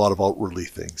were doing a lot of outwardly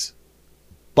things.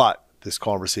 But this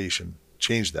conversation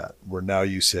changed that, where now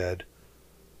you said,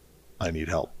 I need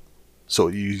help. So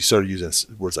you started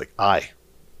using words like I,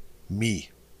 me,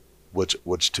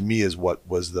 which to me is what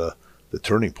was the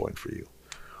turning point for you.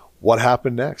 What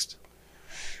happened next?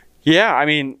 Yeah, I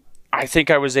mean, I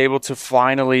think I was able to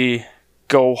finally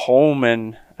go home,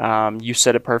 and you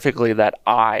said it perfectly, that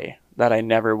I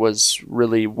never was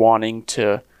really wanting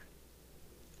to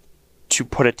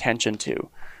put attention to.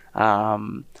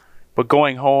 But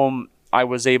going home, I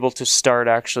was able to start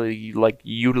actually like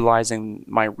utilizing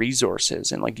my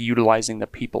resources and like utilizing the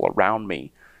people around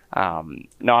me.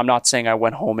 Now, I'm not saying I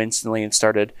went home instantly and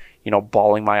started,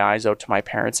 bawling my eyes out to my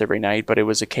parents every night, but it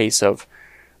was a case of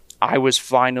I was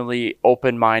finally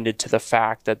open-minded to the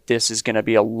fact that this is going to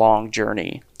be a long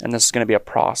journey and this is going to be a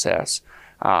process.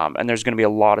 And there's going to be a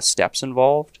lot of steps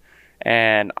involved.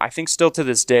 And I think still to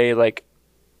this day, like,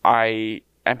 I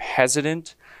am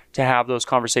hesitant to have those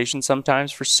conversations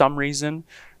sometimes for some reason.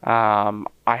 I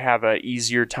have an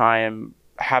easier time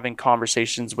having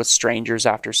conversations with strangers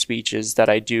after speeches that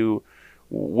I do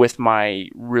with my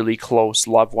really close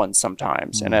loved ones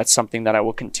sometimes. And that's something that I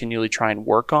will continually try and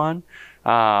work on.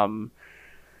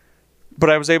 But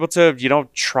I was able to,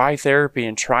 try therapy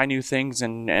and try new things.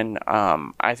 And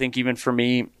I think even for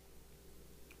me,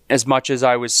 as much as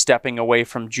I was stepping away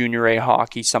from junior A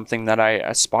hockey, something that I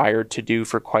aspired to do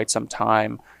for quite some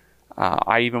time,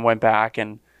 I even went back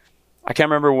and I can't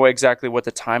remember exactly what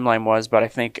the timeline was, but I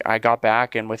think I got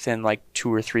back, and within like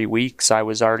 2 or 3 weeks, I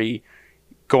was already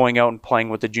going out and playing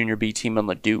with the junior B team in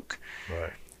Leduc.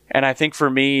 Right. And I think for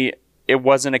me, it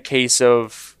wasn't a case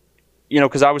of,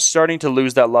 because I was starting to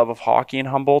lose that love of hockey in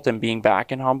Humboldt and being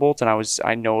back in Humboldt. And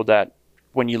I know that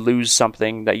when you lose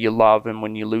something that you love and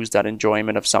when you lose that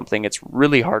enjoyment of something, it's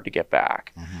really hard to get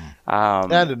back.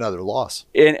 Mm-hmm. And another loss.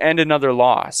 And another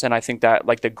loss. And I think that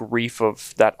like the grief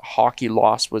of that hockey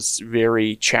loss was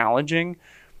very challenging.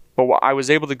 But I was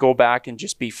able to go back and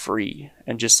just be free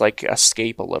and just like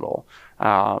escape a little.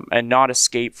 And not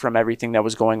escape from everything that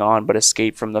was going on, but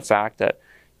escape from the fact that,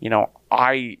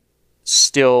 I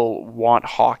still want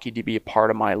hockey to be a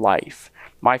part of my life.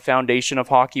 My foundation of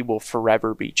hockey will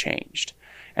forever be changed.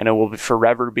 And it will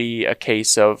forever be a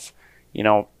case of,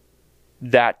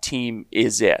 that team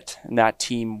is it. And that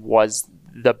team was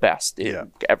the best it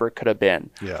ever could have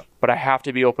been. Yeah. But I have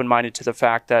to be open-minded to the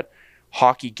fact that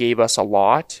hockey gave us a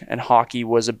lot, and hockey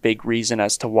was a big reason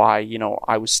as to why,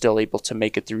 I was still able to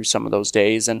make it through some of those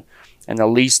days. And the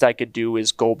least I could do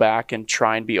is go back and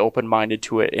try and be open-minded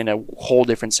to it in a whole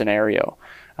different scenario.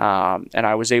 And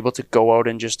I was able to go out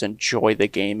and just enjoy the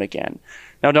game again.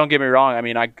 Now, don't get me wrong. I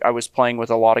mean, I was playing with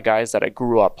a lot of guys that I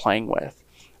grew up playing with.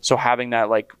 So having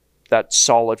that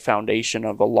solid foundation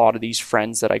of a lot of these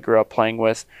friends that I grew up playing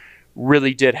with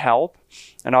really did help.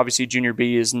 And obviously Junior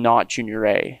B is not Junior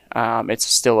A. It's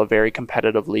still a very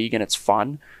competitive league and it's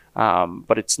fun,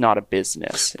 but it's not a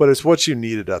business. But it's what you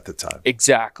needed at the time.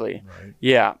 Exactly. Right.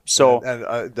 Yeah. So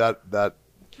and that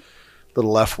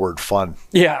little F word, fun.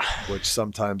 Yeah. Which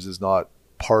sometimes is not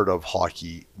part of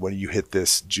hockey when you hit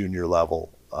this junior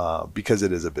level, because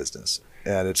it is a business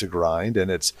and it's a grind, and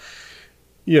it's,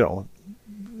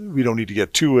 we don't need to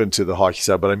get too into the hockey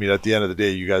side, but I mean, at the end of the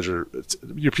day, you guys are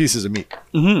your pieces of meat.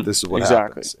 Mm-hmm. This is what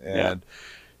exactly. happens. And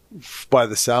by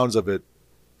the sounds of it,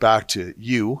 back to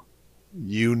you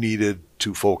needed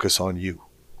to focus on you.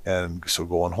 And so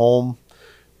going home,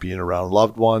 being around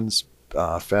loved ones,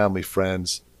 family,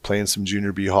 friends, playing some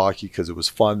junior B hockey because it was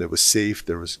fun. It was safe.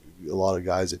 There was a lot of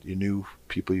guys that you knew,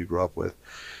 people you grew up with.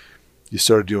 You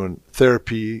started doing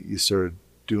therapy. You started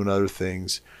doing other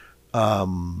things.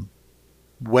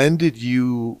 When did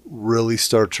you really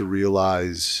start to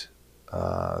realize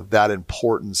that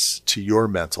importance to your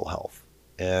mental health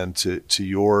and to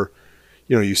your,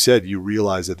 you said you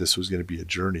realized that this was going to be a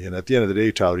journey. And at the end of the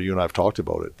day, Tyler, you and I have talked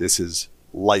about it. This is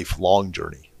lifelong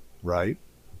journey, right?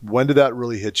 When did that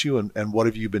really hit you? And what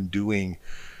have you been doing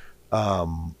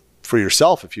for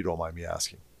yourself, if you don't mind me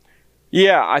asking?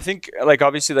 Yeah, I think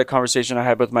obviously that conversation I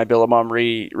had with my Bill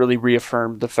really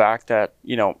reaffirmed the fact that,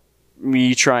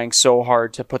 me trying so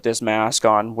hard to put this mask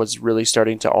on was really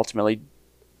starting to ultimately,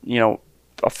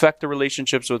 affect the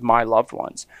relationships with my loved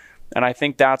ones. And I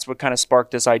think that's what kind of sparked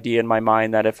this idea in my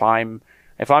mind that if I'm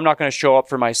not going to show up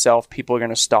for myself, people are going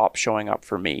to stop showing up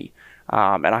for me.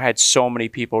 And I had so many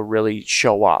people really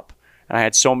show up. And I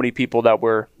had so many people that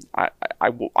were, I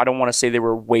don't want to say they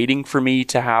were waiting for me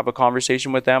to have a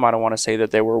conversation with them. I don't want to say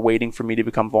that they were waiting for me to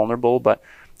become vulnerable, but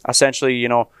essentially,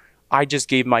 I just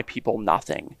gave my people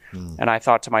nothing. And I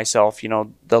thought to myself,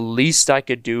 the least I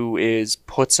could do is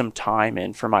put some time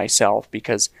in for myself,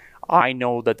 because I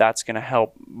know that that's going to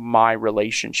help my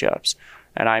relationships.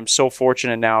 And I'm so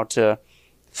fortunate now to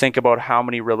think about how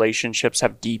many relationships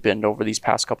have deepened over these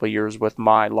past couple of years with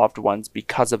my loved ones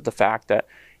because of the fact that,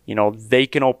 they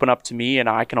can open up to me and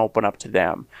I can open up to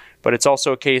them. But it's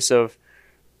also a case of,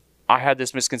 I had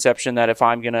this misconception that if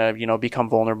I'm going to, become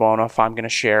vulnerable and if I'm going to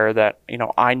share that,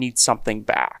 I need something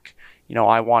back.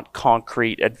 I want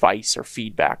concrete advice or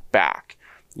feedback back,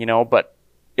 but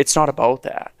it's not about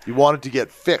that. You wanted to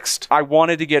get fixed. I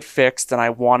wanted to get fixed, and I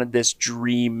wanted this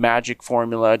dream magic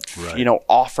formula,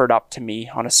 offered up to me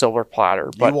on a silver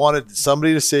platter. But you wanted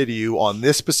somebody to say to you, on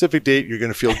this specific date, you're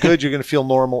going to feel good. You're going to feel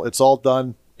normal. It's all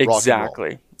done.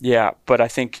 Exactly. Yeah. But I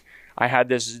think I had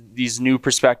these new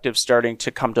perspectives starting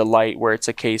to come to light where it's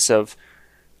a case of,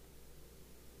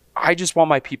 I just want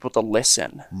my people to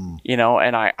listen,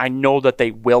 and I know that they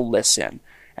will listen.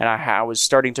 And I was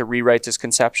starting to rewrite this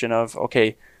conception of,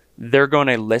 okay, they're going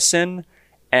to listen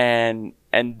and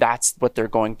that's what they're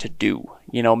going to do.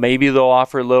 Maybe they'll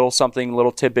offer a little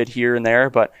tidbit here and there,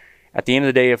 but at the end of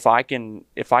the day, if I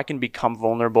can become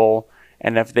vulnerable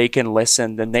and if they can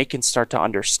listen, then they can start to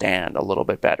understand a little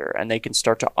bit better, and they can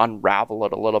start to unravel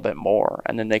it a little bit more.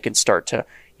 And then they can start to,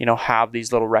 have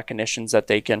these little recognitions that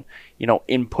they can,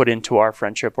 input into our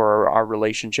friendship or our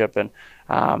relationship. And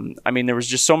there was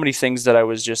just so many things that I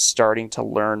was just starting to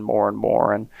learn more and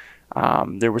more. And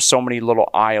there were so many little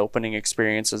eye-opening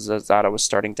experiences that I was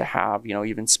starting to have,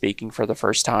 even speaking for the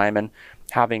first time and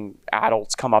having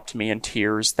adults come up to me in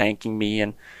tears thanking me.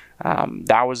 And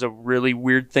that was a really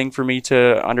weird thing for me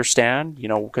to understand,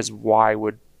 because why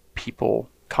would people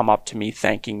come up to me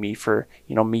thanking me for,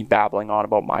 me babbling on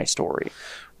about my story?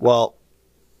 Well,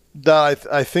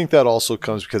 I think that also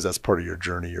comes because that's part of your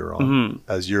journey you're on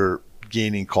as you're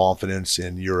gaining confidence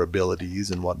in your abilities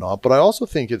and whatnot. But I also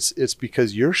think it's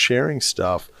because you're sharing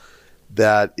stuff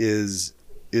that is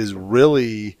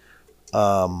really,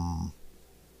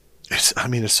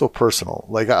 it's so personal.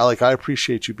 Like I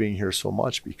appreciate you being here so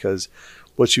much because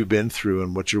what you've been through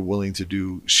and what you're willing to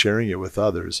do, sharing it with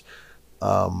others,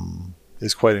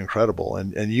 is quite incredible.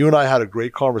 And you and I had a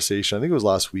great conversation. I think it was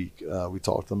last week. We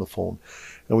talked on the phone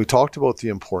and we talked about the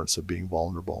importance of being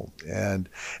vulnerable and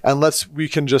we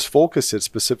can just focus it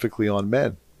specifically on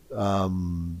men,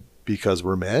 because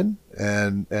we're men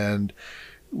and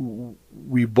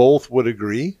we both would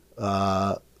agree,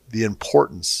 the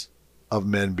importance of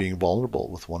men being vulnerable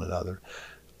with one another.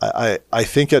 I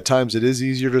think at times it is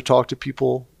easier to talk to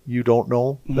people you don't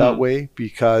know that way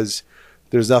because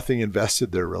there's nothing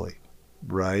invested there really,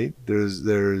 right? There's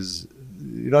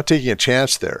you're not taking a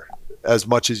chance there as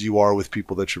much as you are with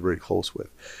people that you're very close with.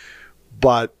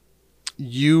 But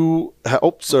you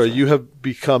have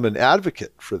become an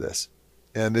advocate for this.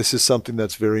 And this is something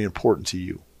that's very important to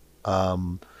you.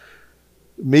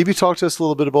 Maybe talk to us a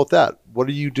little bit about that. What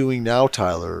are you doing now,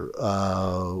 Tyler?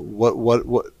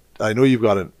 What I know you've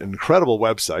got an incredible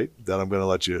website that I'm going to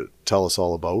let you tell us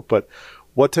all about, but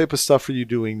what type of stuff are you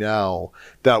doing now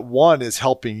that one is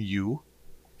helping you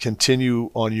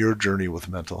continue on your journey with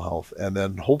mental health and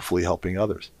then hopefully helping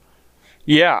others?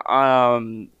 Yeah,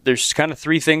 there's kind of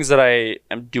three things that I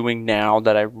am doing now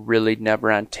that I really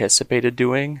never anticipated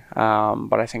doing.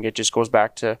 But I think it just goes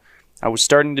back to I was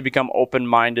starting to become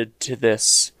open-minded to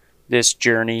this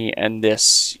journey and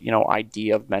this,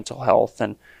 idea of mental health.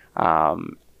 And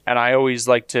I always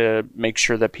like to make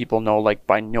sure that people know, like,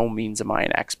 by no means am I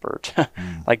an expert.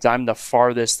 Like, I'm the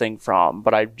farthest thing from,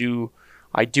 but I do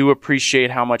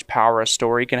appreciate how much power a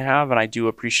story can have. And I do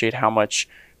appreciate how much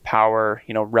power,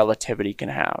 relativity can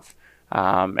have,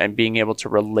 and being able to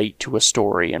relate to a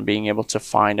story and being able to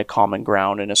find a common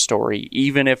ground in a story,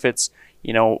 even if it's,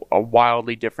 a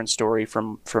wildly different story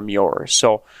from yours.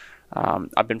 So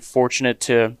I've been fortunate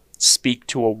to speak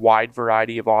to a wide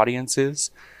variety of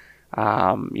audiences,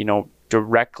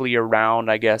 directly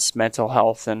around, I guess, mental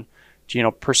health and,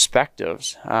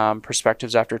 perspectives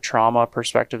after trauma,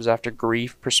 perspectives after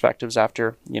grief, perspectives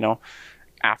after,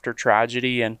 after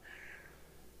tragedy. And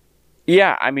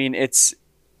yeah, it's,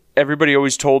 everybody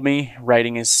always told me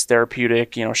writing is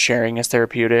therapeutic, sharing is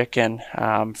therapeutic. And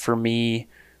for me,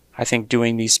 I think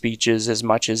doing these speeches, as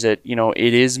much as it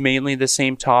is mainly the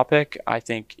same topic, I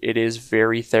think it is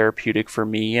very therapeutic for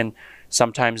me. And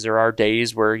sometimes there are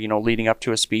days where, leading up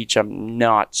to a speech, I'm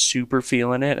not super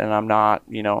feeling it and I'm not,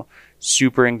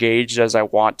 super engaged as I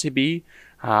want to be.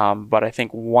 But I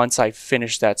think once I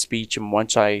finish that speech and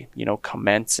once I,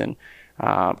 commence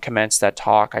that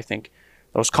talk, I think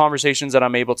those conversations that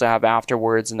I'm able to have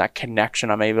afterwards and that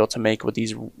connection I'm able to make with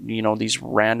these, these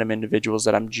random individuals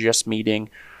that I'm just meeting,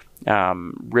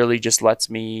 really just lets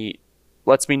me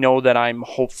know that I'm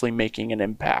hopefully making an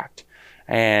impact.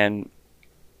 And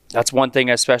that's one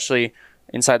thing, especially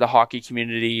inside the hockey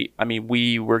community.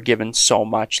 We were given so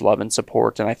much love and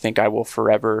support, and I think I will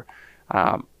forever,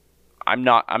 I'm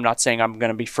not saying I'm going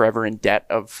to be forever in debt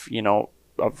of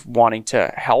wanting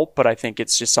to help, but I think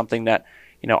it's just something that,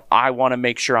 I want to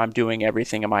make sure I'm doing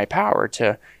everything in my power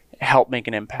to help make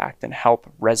an impact and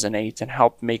help resonate and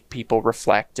help make people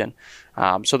reflect. And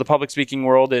so the public speaking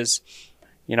world is,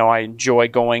 I enjoy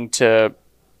going to,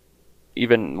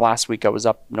 even last week I was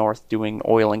up north doing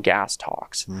oil and gas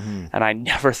talks, and I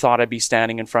never thought I'd be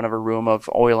standing in front of a room of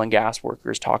oil and gas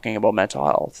workers talking about mental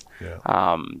health.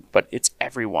 Yeah. But it's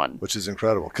everyone. Which is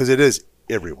incredible because it is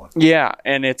everyone. Yeah,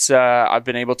 and it's I've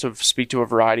been able to speak to a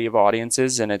variety of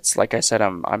audiences, and it's like I said,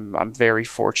 I'm very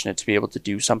fortunate to be able to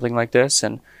do something like this.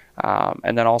 And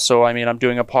then also, I'm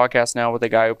doing a podcast now with a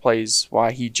guy who plays. Well,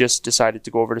 he just decided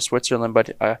to go over to Switzerland, but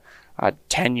a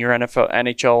 10-year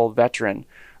NHL veteran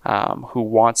who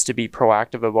wants to be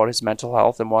proactive about his mental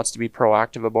health and wants to be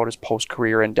proactive about his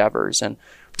post-career endeavors. And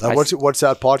what's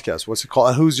that podcast? What's it called?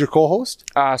 And who's your co-host?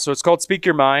 So it's called Speak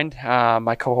Your Mind.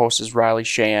 My co-host is Riley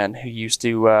Shan, who used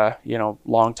to,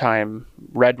 longtime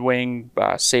Red Wing,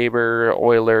 Sabre,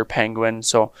 Oiler, Penguin.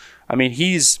 So,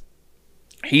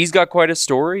 he's got quite a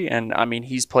story, and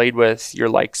he's played with your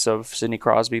likes of Sidney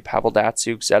Crosby, Pavel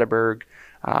Datsyuk, Zetterberg,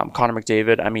 Connor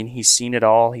McDavid. He's seen it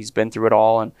all. He's been through it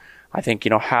all, and I think,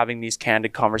 having these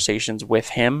candid conversations with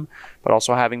him, but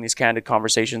also having these candid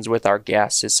conversations with our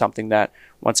guests is something that,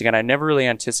 once again, I never really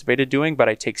anticipated doing, but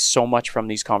I take so much from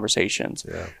these conversations.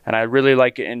 Yeah. And I really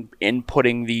like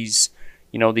inputting these,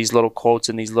 these little quotes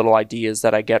and these little ideas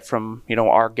that I get from,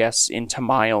 our guests into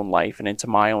my own life and into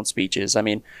my own speeches. I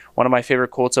mean, one of my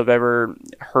favorite quotes I've ever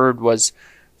heard was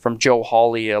from Joe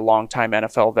Hawley, a longtime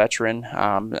NFL veteran.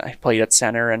 I played at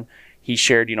center, and he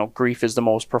shared, grief is the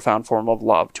most profound form of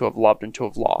love, to have loved and to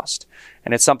have lost.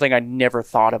 And it's something I never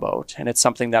thought about. And it's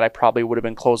something that I probably would have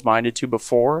been closed-minded to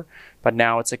before. But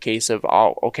now it's a case of,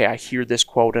 oh, okay, I hear this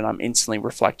quote and I'm instantly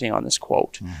reflecting on this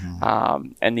quote.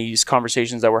 And these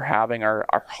conversations that we're having are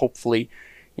hopefully,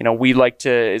 we like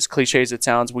to, as cliche as it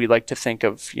sounds, we like to think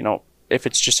of, if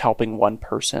it's just helping one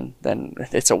person, then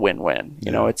it's a win-win.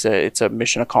 It's a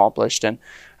mission accomplished. And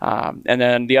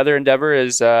then the other endeavor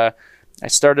is, I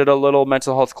started a little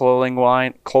mental health clothing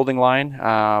line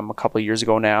a couple of years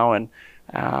ago now, and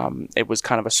it was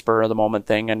kind of a spur of the moment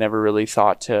thing. I never really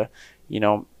thought to,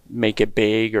 make it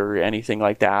big or anything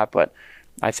like that, but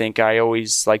I think I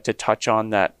always like to touch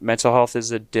on that mental health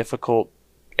is a difficult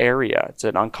area. It's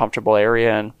an uncomfortable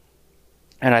area,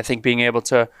 and I think being able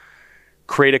to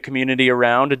create a community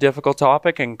around a difficult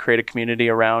topic and create a community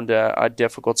around a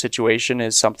difficult situation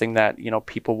is something that,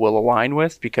 people will align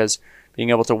with, because being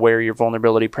able to wear your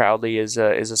vulnerability proudly is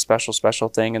a special, special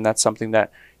thing. And that's something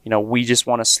that, we just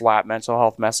want to slap mental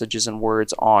health messages and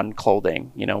words on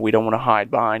clothing. We don't want to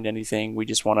hide behind anything. We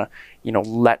just want to,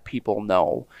 let people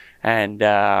know. And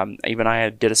even I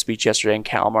did a speech yesterday in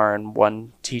Kalmar, and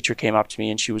one teacher came up to me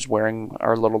and she was wearing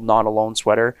our little Not Alone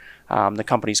sweater. The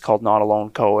company's called Not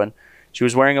Alone Co. And she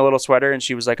was wearing a little sweater, and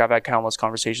she was like, I've had countless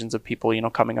conversations of people,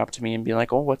 coming up to me and being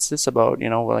like, oh, what's this about?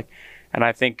 And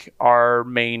I think our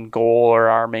main goal or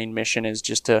our main mission is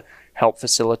just to help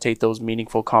facilitate those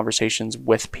meaningful conversations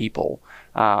with people.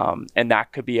 And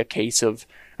that could be a case of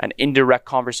an indirect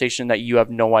conversation that you have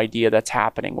no idea that's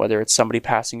happening, whether it's somebody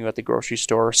passing you at the grocery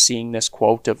store, seeing this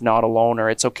quote of not alone, or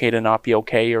it's okay to not be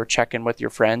okay, or check in with your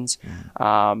friends.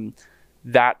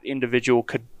 That individual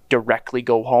could directly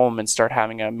go home and start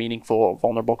having a meaningful,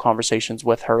 vulnerable conversations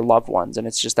with her loved ones. And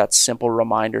it's just that simple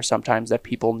reminder sometimes that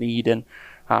people need. And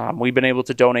we've been able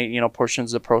to donate,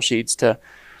 portions of the proceeds to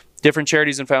different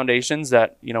charities and foundations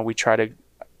that, we try to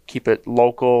keep it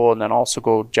local, and then also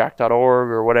go jack.org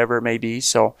or whatever it may be.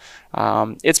 So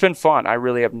it's been fun. I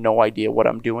really have no idea what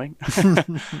I'm doing.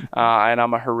 And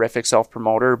I'm a horrific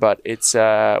self-promoter, but it's,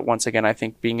 once again, I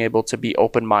think being able to be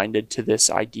open-minded to this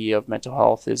idea of mental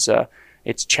health is,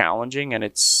 it's challenging, and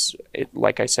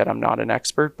like I said, I'm not an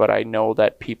expert, but I know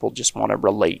that people just want to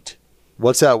relate.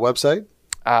 What's that website?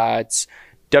 It's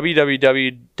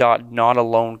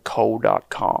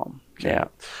www.notaloneco.com. Yeah.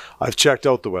 I've checked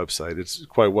out the website. It's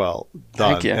quite well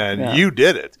done. Thank you. And you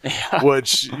did it,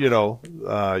 which,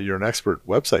 you're an expert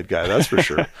website guy, that's for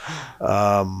sure.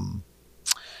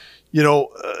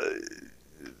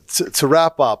 To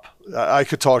wrap up, I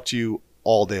could talk to you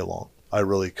all day long. I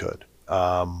really could.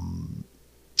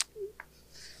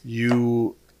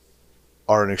 You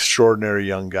are an extraordinary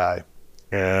young guy,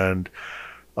 and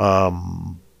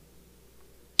one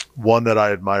that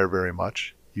I admire very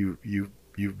much.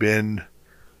 You've been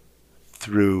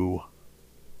through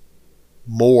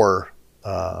more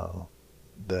than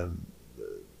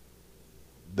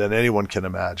anyone can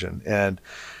imagine. And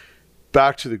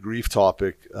back to the grief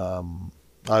topic,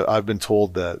 I've been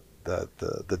told that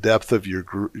the depth of your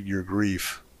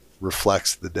grief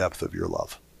reflects the depth of your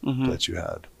love that you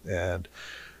had, and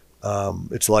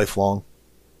it's lifelong.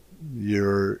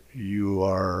 You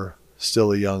are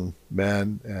still a young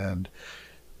man, and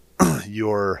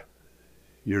your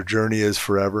journey is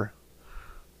forever.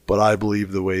 But I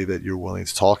believe the way that you're willing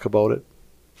to talk about it,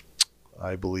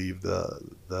 I believe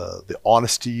the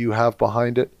honesty you have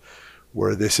behind it,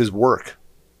 where this is work.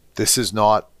 This is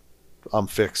not, I'm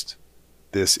fixed.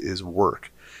 This is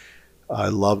work. I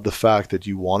love the fact that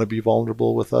you want to be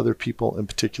vulnerable with other people, in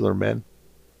particular men.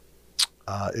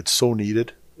 It's so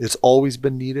needed. It's always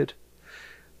been needed.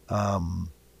 I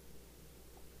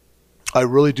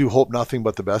really do hope nothing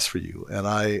but the best for you. And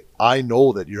I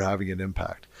know that you're having an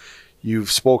impact. You've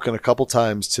spoken a couple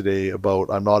times today about,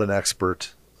 I'm not an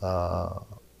expert.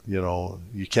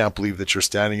 You can't believe that you're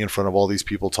standing in front of all these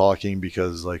people talking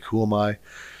because, like, who am I?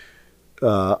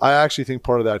 I actually think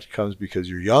part of that comes because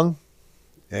you're young,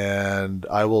 and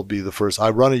I will be the first. I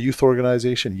run a youth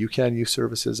organization, UCAN Youth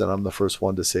Services, and I'm the first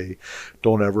one to say,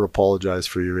 don't ever apologize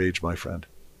for your age, my friend,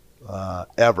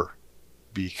 ever,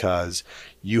 because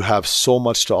you have so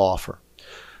much to offer.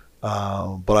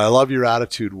 But I love your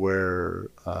attitude where,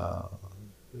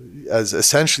 as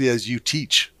essentially as you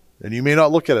teach, And you may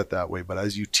not look at it that way, but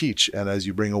as you teach and as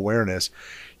you bring awareness,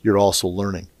 you're also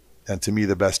learning. And to me,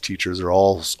 the best teachers are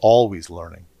always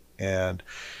learning. And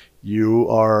you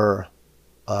are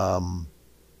on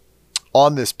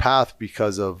this path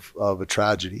because of a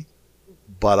tragedy.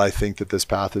 But I think that this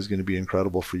path is going to be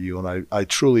incredible for you. And I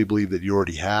truly believe that you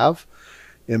already have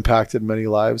impacted many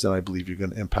lives, and I believe you're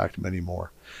going to impact many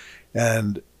more.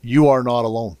 And you are not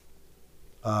alone.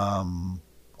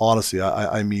 Honestly,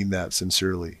 I mean that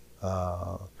sincerely.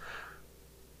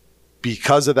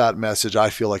 Because of that message, I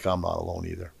feel like I'm not alone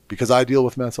either, because I deal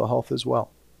with mental health as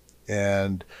well.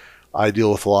 And I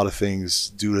deal with a lot of things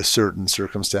due to certain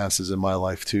circumstances in my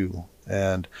life too.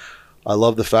 And I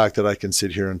love the fact that I can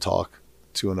sit here and talk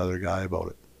to another guy about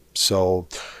it. So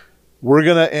we're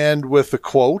going to end with a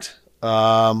quote,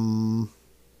 because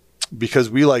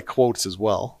we like quotes as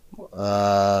well.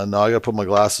 Now I got to put my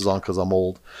glasses on because I'm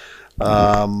old.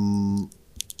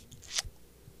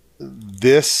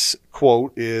 This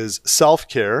quote is,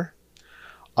 self-care,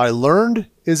 I learned,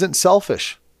 isn't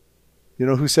selfish. You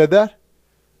know who said that?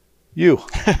 You.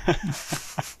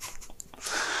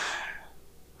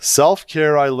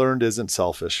 Self-care, I learned, isn't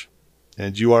selfish.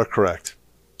 And you are correct.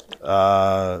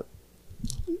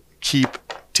 Keep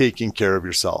taking care of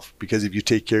yourself, because if you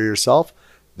take care of yourself,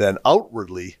 then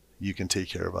outwardly you can take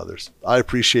care of others. I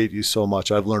appreciate you so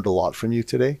much. I've learned a lot from you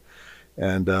today.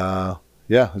 And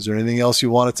is there anything else you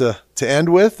wanted to end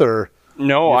with, or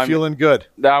no? I'm feeling good.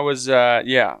 That was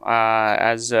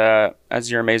as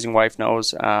your amazing wife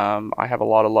knows, I have a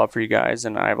lot of love for you guys,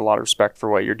 and I have a lot of respect for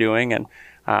what you're doing. And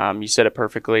you said it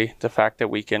perfectly. The fact that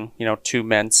we can, two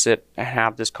men sit and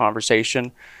have this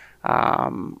conversation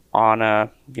on a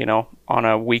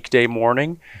weekday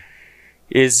morning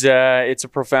is it's a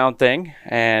profound thing.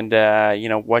 And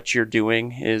what you're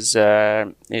doing is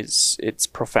it's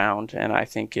profound, and I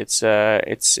think it's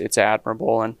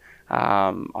admirable. And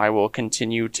I will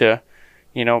continue to,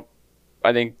 I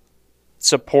think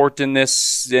support in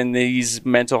these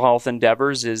mental health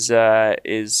endeavors is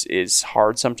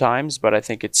hard sometimes, but I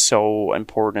think it's so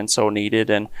important and so needed.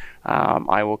 And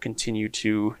I will continue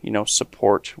to,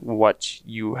 support what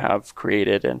you have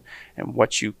created and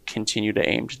what you continue to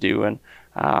aim to do. And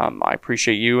I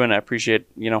appreciate you, and I appreciate,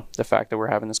 the fact that we're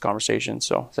having this conversation.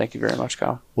 So thank you very much,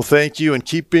 Kyle. Well, thank you, and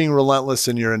keep being relentless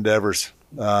in your endeavors.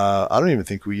 I don't even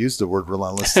think we used the word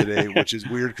relentless today, which is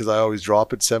weird because I always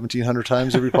drop it 1,700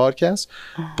 times every podcast.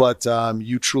 But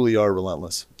you truly are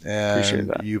relentless,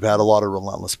 and you've had a lot of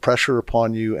relentless pressure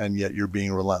upon you, and yet you're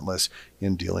being relentless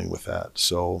in dealing with that.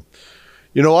 So,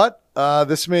 you know what?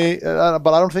 This may, but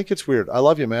I don't think it's weird. I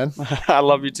love you, man. I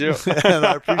love you too. And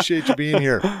I appreciate you being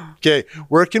here. Okay.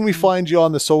 Where can we find you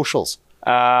on the socials?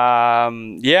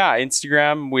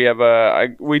 Instagram.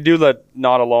 We do the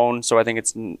Not Alone. So I think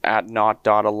it's at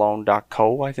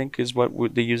not.alone.co, I think is what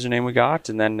the username we got.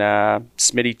 And then,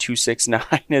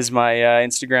 Smitty269 is my,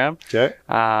 Instagram. Okay.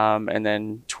 And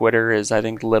then Twitter is, I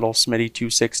think, Little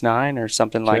Smitty269 or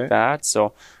something like that.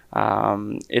 So,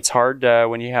 it's hard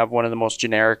when you have one of the most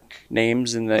generic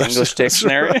names in the English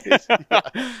dictionary.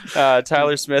 Right.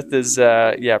 Tyler Smith is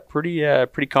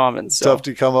pretty common. So. Tough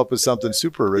to come up with something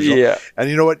super original. Yeah. And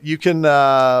you know what? You can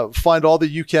find all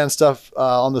the UCAN stuff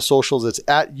on the socials. It's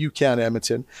at UCAN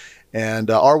Edmonton.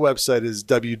 And our website is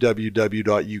www.ucan.ca.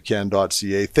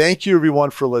 Thank you, everyone,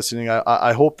 for listening.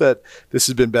 I hope that this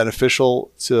has been beneficial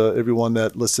to everyone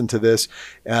that listened to this.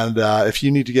 And if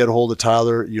you need to get a hold of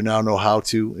Tyler, you now know how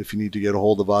to. If you need to get a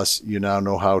hold of us, you now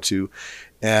know how to.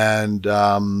 And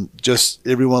just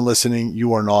everyone listening,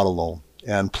 you are not alone.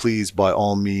 And please, by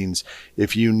all means,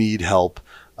 if you need help,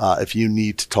 if you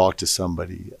need to talk to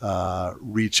somebody,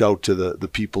 reach out to the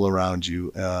people around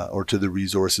you or to the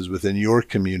resources within your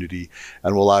community,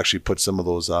 and we'll actually put some of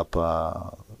those up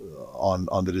on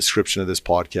the description of this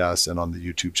podcast and on the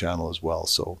YouTube channel as well.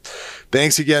 So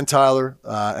thanks again, Tyler,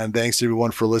 and thanks to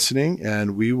everyone for listening,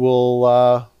 and we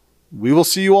will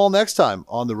see you all next time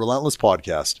on the Relentless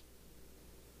Podcast.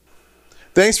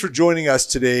 Thanks for joining us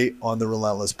today on the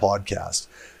Relentless Podcast.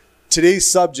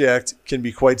 Today's subject can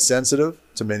be quite sensitive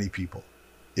to many people.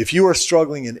 If you are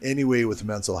struggling in any way with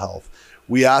mental health,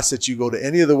 we ask that you go to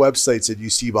any of the websites that you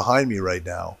see behind me right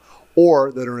now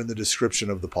or that are in the description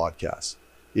of the podcast.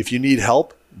 If you need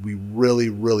help, we really,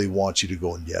 really want you to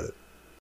go and get it.